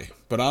Sableye.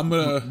 But I'm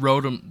going to...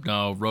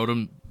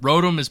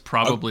 Rotom is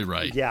probably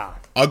right. Yeah.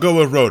 I'll go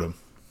with Rotom.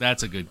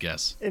 That's a good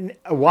guess. And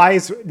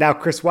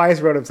Chris, why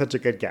is Rotom such a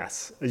good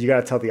guess? You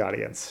got to tell the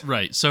audience.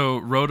 Right. So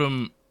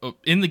Rotom...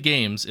 In the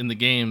games,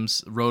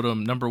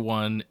 Rotom number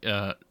one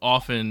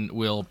often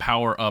will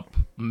power up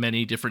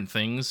many different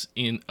things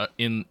in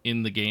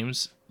the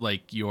games,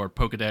 like your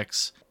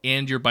Pokedex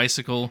and your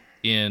bicycle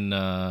in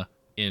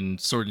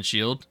Sword and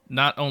Shield.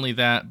 Not only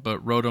that,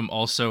 but Rotom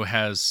also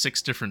has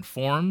 6 different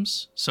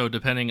forms. So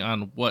depending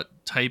on what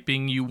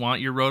typing you want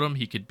your Rotom,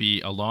 he could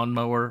be a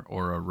lawnmower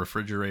or a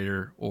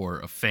refrigerator or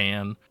a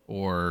fan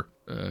or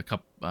a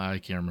couple. I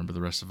can't remember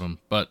the rest of them,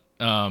 but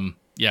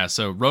yeah,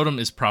 so Rotom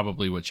is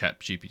probably what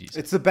ChatGPT says.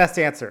 It's the best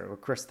answer, what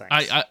Chris thinks.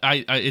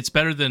 It's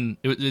better than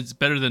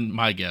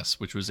my guess,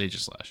 which was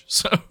Aegislash.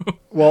 So,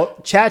 well,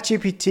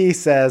 ChatGPT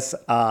says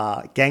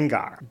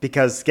Gengar,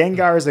 because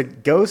Gengar is a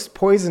ghost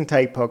poison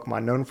type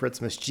Pokemon known for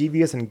its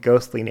mischievous and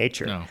ghostly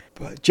nature. No.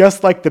 But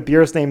just like the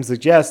beer's name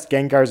suggests,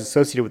 Gengar is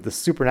associated with the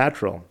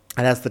supernatural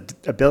and has the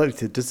ability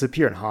to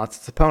disappear and haunt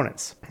its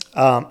opponents.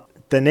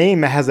 The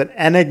name has an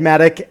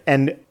enigmatic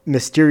and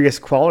mysterious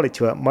quality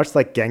to it, much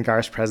like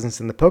Gengar's presence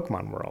in the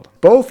Pokemon world.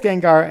 Both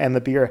Gengar and the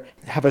beer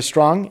have a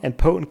strong and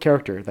potent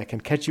character that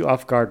can catch you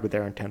off guard with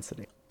their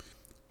intensity.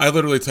 I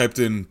literally typed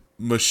in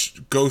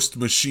ghost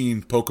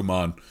machine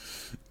Pokemon.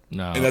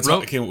 No. And that's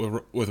how I came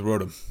up with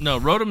Rotom. No,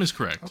 Rotom is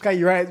correct. Okay,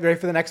 you ready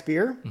for the next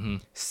beer? Mm-hmm.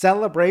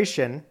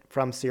 Celebration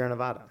from Sierra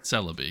Nevada.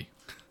 Celebi.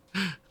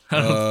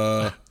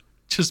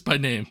 Just by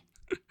name.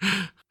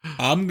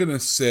 I'm gonna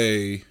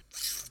say.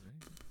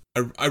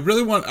 I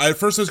really want. At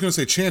first, I was gonna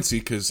say Chansey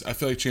because I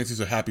feel like Chansey's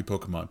a happy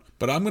Pokemon,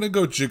 but I'm gonna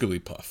go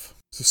Jigglypuff.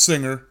 It's a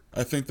singer.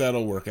 I think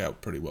that'll work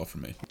out pretty well for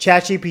me.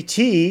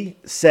 ChatGPT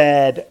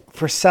said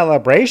for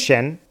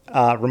celebration,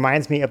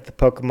 reminds me of the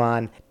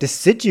Pokemon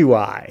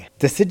Decidueye.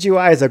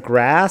 Decidueye is a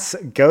grass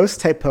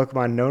ghost-type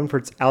Pokemon known for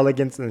its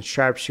elegance and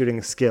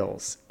sharpshooting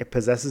skills. It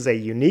possesses a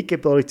unique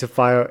ability to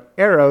fire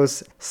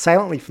arrows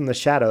silently from the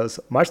shadows,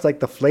 much like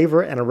the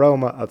flavor and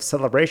aroma of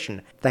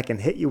Celebration that can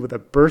hit you with a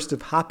burst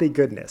of hoppy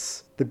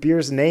goodness. The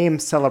beer's name,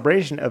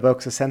 Celebration,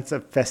 evokes a sense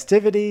of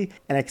festivity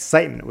and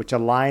excitement, which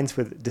aligns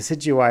with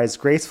Decidueye's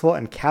graceful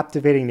and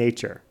captivating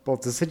nature.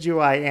 Both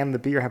Decidueye and the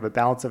beer have a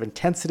balance of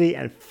intensity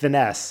and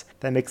finesse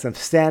that makes them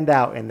stand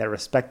out in their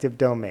respective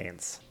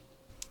domains.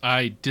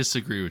 I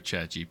disagree with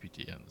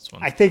ChatGPT on this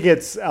one. I think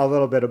it's a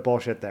little bit of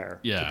bullshit there,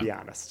 to be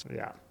honest.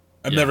 Yeah.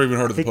 I've never even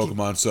heard of the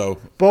Pokemon, so...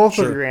 Both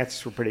of your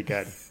answers were pretty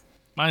good.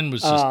 Mine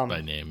was just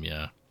by name,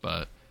 yeah.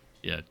 But,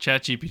 yeah,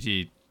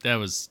 ChatGPT... That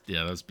was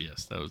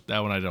BS. That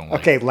one I don't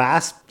like. Okay,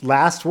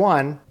 last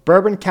one.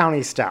 Bourbon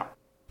County Stout.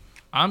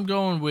 I'm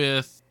going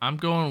with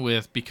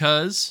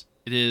because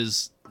it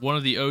is one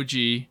of the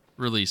OG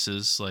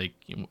releases, like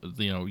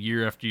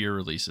year after year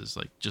releases,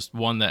 like just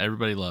one that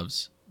everybody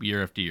loves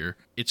year after year.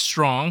 It's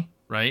strong,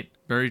 right?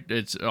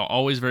 It's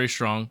always very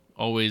strong,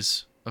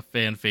 always a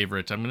fan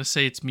favorite. I'm going to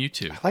say it's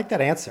Mewtwo. I like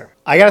that answer.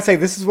 I got to say,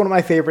 this is one of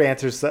my favorite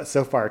answers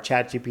so far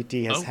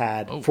ChatGPT has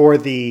had for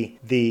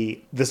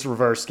this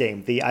reverse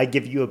game. The I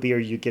give you a beer,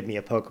 you give me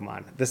a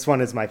Pokemon. This one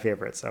is my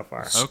favorite so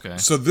far. Okay.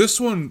 So this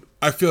one,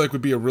 I feel like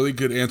would be a really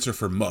good answer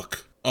for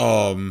Muck.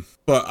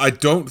 But I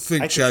don't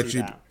think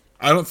ChatGPT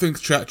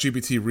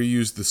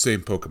reused the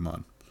same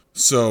Pokemon.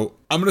 So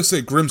I'm gonna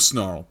say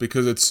Grimmsnarl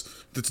because it's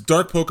a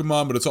dark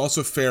Pokemon, but it's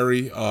also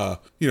fairy.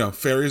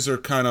 Fairies are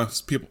kind of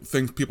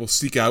things people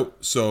seek out.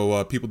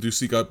 So people do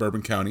seek out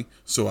Bourbon County.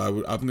 So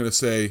I'm gonna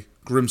say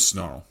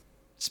Grimmsnarl.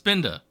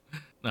 Spinda.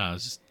 No,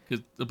 it's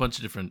just a bunch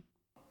of different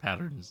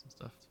patterns and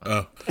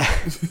stuff.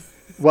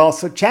 Well,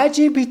 so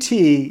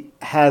ChatGPT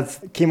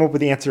came up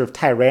with the answer of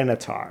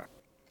Tyranitar.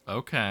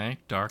 Okay,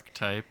 dark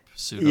type.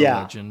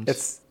 Pseudo-legend. Yeah,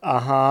 it's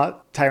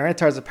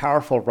Tyranitar is a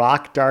powerful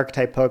rock dark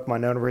type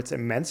Pokemon known for its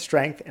immense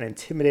strength and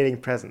intimidating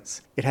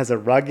presence. It has a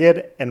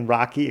rugged and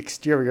rocky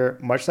exterior,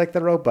 much like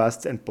the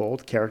robust and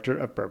bold character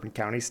of Bourbon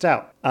County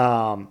Stout.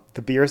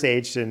 The beer is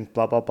aged in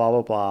blah blah blah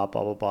blah blah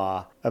blah blah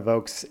blah,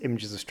 evokes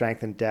images of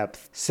strength and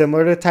depth,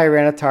 similar to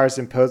Tyranitar's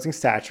imposing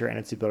stature and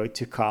its ability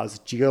to cause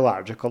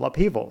geological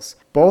upheavals.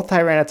 Both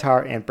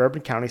Tyranitar and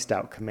Bourbon County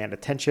Stout command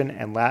attention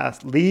and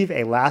leave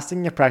a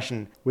lasting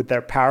impression with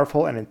their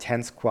powerful and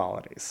intense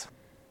qualities.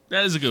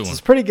 That is a good one.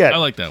 It's pretty good. I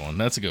like that one.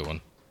 That's a good one.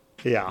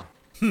 Yeah.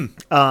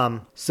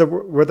 So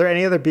were there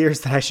any other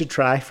beers that I should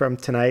try from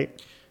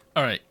tonight?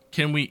 All right.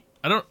 Can we...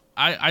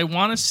 I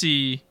want to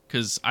see...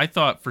 Because I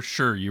thought for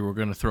sure you were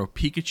going to throw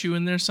Pikachu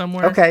in there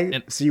somewhere.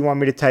 Okay. So you want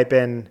me to type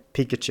in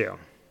Pikachu?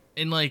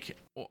 And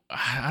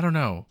I don't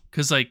know.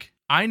 Because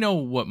I know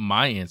what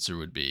my answer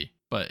would be,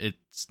 but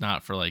it's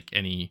not for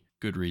any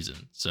good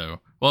reason. So,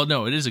 well,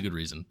 no, it is a good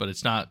reason, but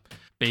it's not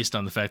based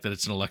on the fact that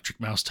it's an electric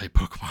mouse type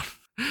Pokemon.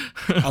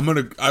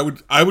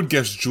 I would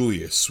guess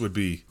Julius would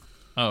be.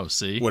 Oh,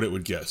 see what it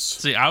would guess.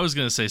 See, I was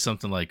gonna say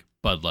something like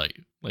Bud Light,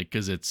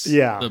 because it's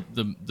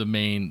the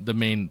main.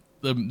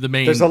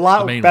 There's a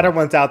lot better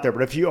ones out there,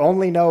 but if you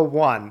only know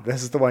one,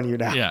 this is the one you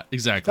know. Yeah,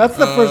 exactly. That's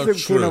the first thing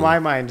that came to my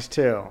mind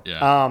too.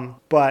 Yeah.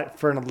 But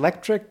for an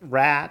electric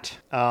rat,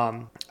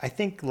 I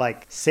think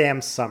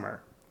Sam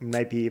Summer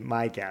might be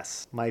my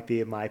guess. Might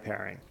be my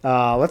pairing.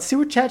 Let's see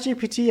what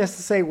ChatGPT has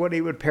to say. What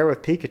he would pair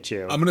with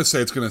Pikachu. I'm gonna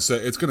say it's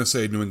gonna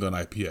say New England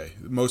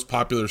IPA, most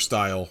popular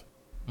style.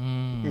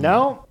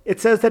 No, it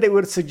says that it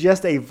would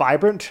suggest a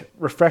vibrant,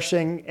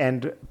 refreshing,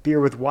 and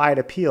beer with wide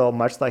appeal,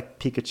 much like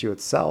Pikachu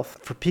itself.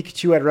 For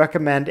Pikachu, I'd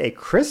recommend a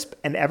crisp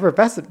and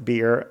effervescent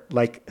beer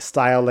like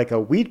a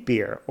wheat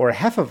beer or a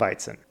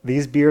Hefeweizen.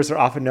 These beers are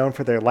often known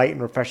for their light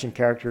and refreshing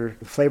character,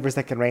 with flavors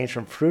that can range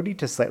from fruity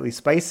to slightly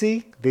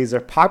spicy. These are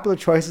popular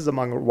choices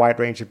among a wide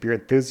range of beer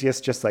enthusiasts,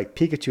 just like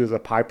Pikachu is a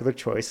popular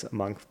choice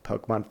among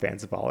Pokemon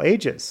fans of all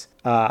ages.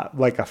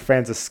 Like a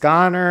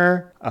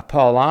Franziskaner, a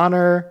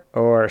Paulaner,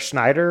 or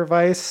Schneider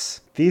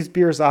Weiss. These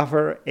beers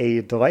offer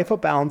a delightful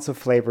balance of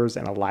flavors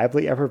and a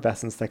lively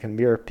effervescence that can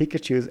mirror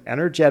Pikachu's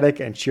energetic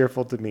and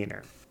cheerful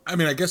demeanor. I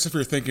mean, I guess if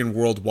you're thinking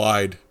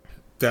worldwide,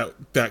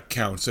 that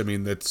counts. I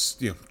mean, that's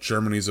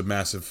Germany's a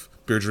massive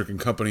beer drinking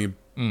company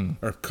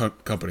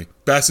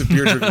massive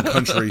beer drinking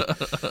country,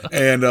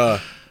 and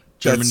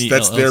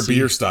that's their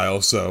beer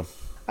style. So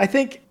I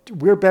think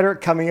we're better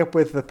at coming up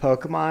with the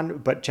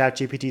Pokemon, but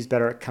ChatGPT's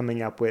better at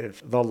coming up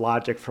with the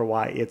logic for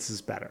why its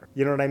is better.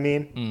 You know what I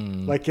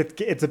mean?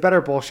 It's a better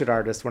bullshit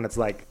artist when it's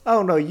like,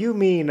 oh no, you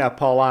mean a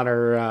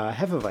Paulaner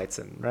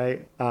Hefeweizen,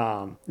 right?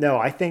 No,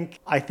 I think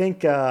I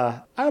don't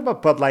know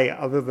about Bud Light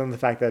other than the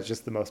fact that it's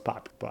just the most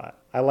popular. But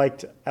I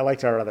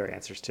liked our other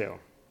answers too.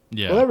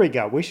 Yeah. Well, there we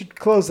go. We should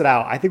close it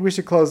out. I think we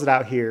should close it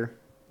out here.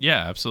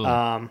 Yeah,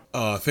 absolutely.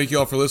 Thank you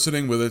all for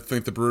listening. We'll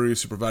thank the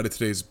breweries who provided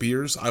today's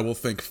beers. I will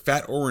thank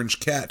Fat Orange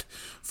Cat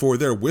for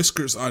their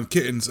Whiskers on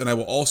Kittens, and I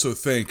will also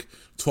thank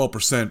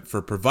 12%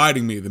 for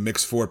providing me the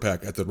mixed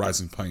 4-pack at the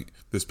Rising Pint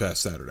this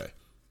past Saturday.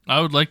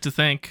 I would like to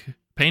thank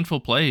Painful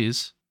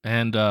Plays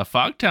and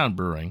Fogtown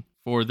Brewing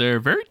for their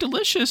very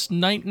delicious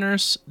Night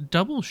Nurse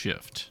double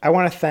shift. I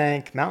want to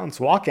thank Mountains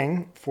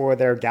Walking for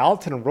their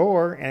Gallatin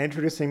Roar and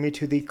introducing me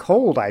to the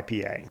Cold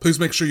IPA. Please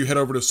make sure you head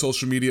over to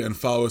social media and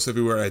follow us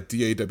everywhere at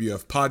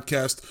DAWF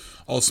Podcast.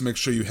 Also make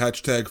sure you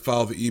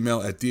follow the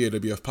email at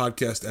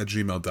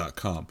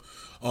dawfpodcast@gmail.com.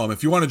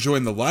 If you want to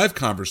join the live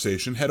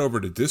conversation, head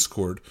over to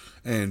Discord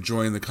and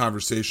join the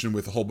conversation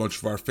with a whole bunch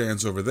of our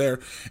fans over there.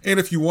 And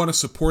if you want to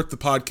support the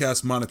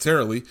podcast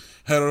monetarily,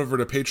 head over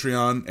to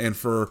Patreon, and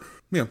for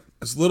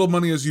as little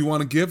money as you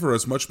want to give or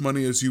as much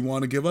money as you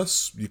want to give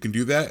us, you can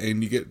do that,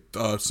 and you get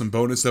some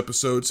bonus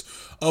episodes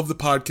of the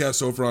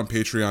podcast over on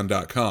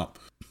patreon.com.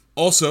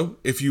 Also,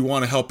 if you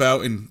want to help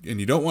out and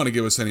you don't want to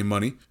give us any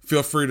money,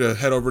 feel free to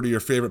head over to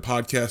your favorite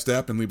podcast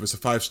app and leave us a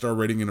 5-star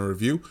rating and a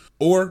review.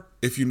 Or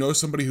if you know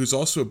somebody who's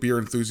also a beer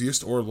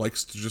enthusiast or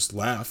likes to just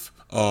laugh,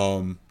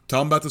 tell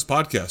them about this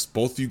podcast.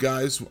 Both you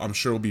guys, I'm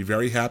sure, will be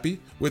very happy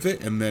with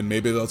it, and then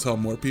maybe they'll tell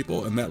more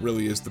people, and that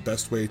really is the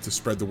best way to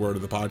spread the word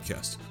of the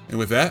podcast. And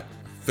with that,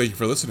 thank you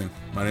for listening.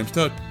 My name's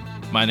Todd.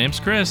 My name's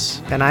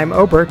Chris. And I'm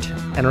Obert.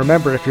 And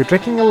remember, if you're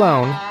drinking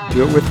alone,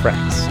 do it with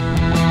friends.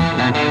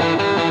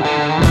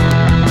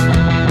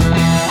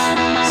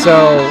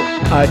 So,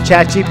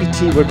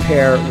 ChatGPT would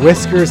pair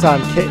Whiskers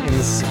on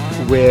Kittens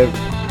with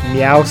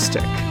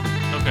Meowstick.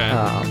 Okay.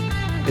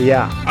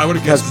 Yeah. I would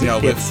have guessed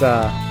Meow. It's,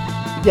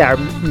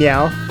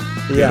 Meow.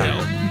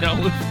 Yeah.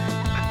 No.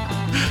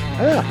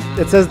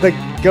 It says the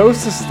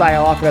Ghost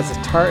style often has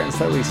a tart and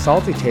slightly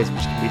salty taste,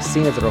 which can be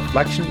seen as a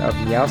reflection of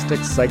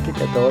Meowstick's psychic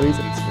abilities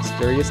and its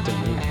mysterious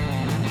demeanor.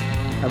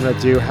 I'm going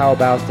to do, how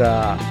about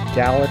the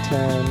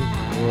Gallatin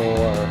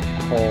Roar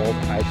Cold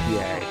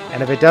IPA?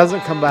 And if it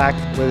doesn't come back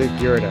with a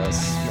Gyarados,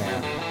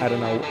 man, I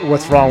don't know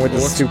what's wrong with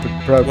this stupid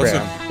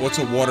program. What's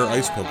a water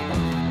ice Pokemon?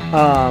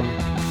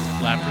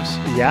 Lapras.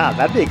 Yeah,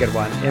 that'd be a good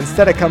one.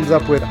 Instead, it comes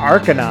up with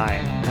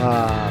Arcanine.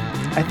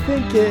 I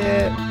think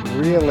it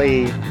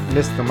really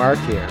missed the mark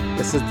here.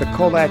 This is the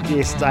cold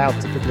IPA style,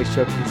 typically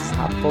showcases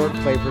hop-forward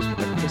flavors with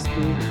a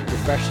crispy,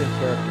 refreshing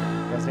character.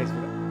 Resonates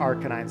with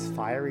Arcanine's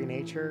fiery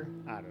nature.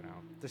 I don't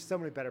know. There's so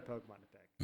many better Pokemon.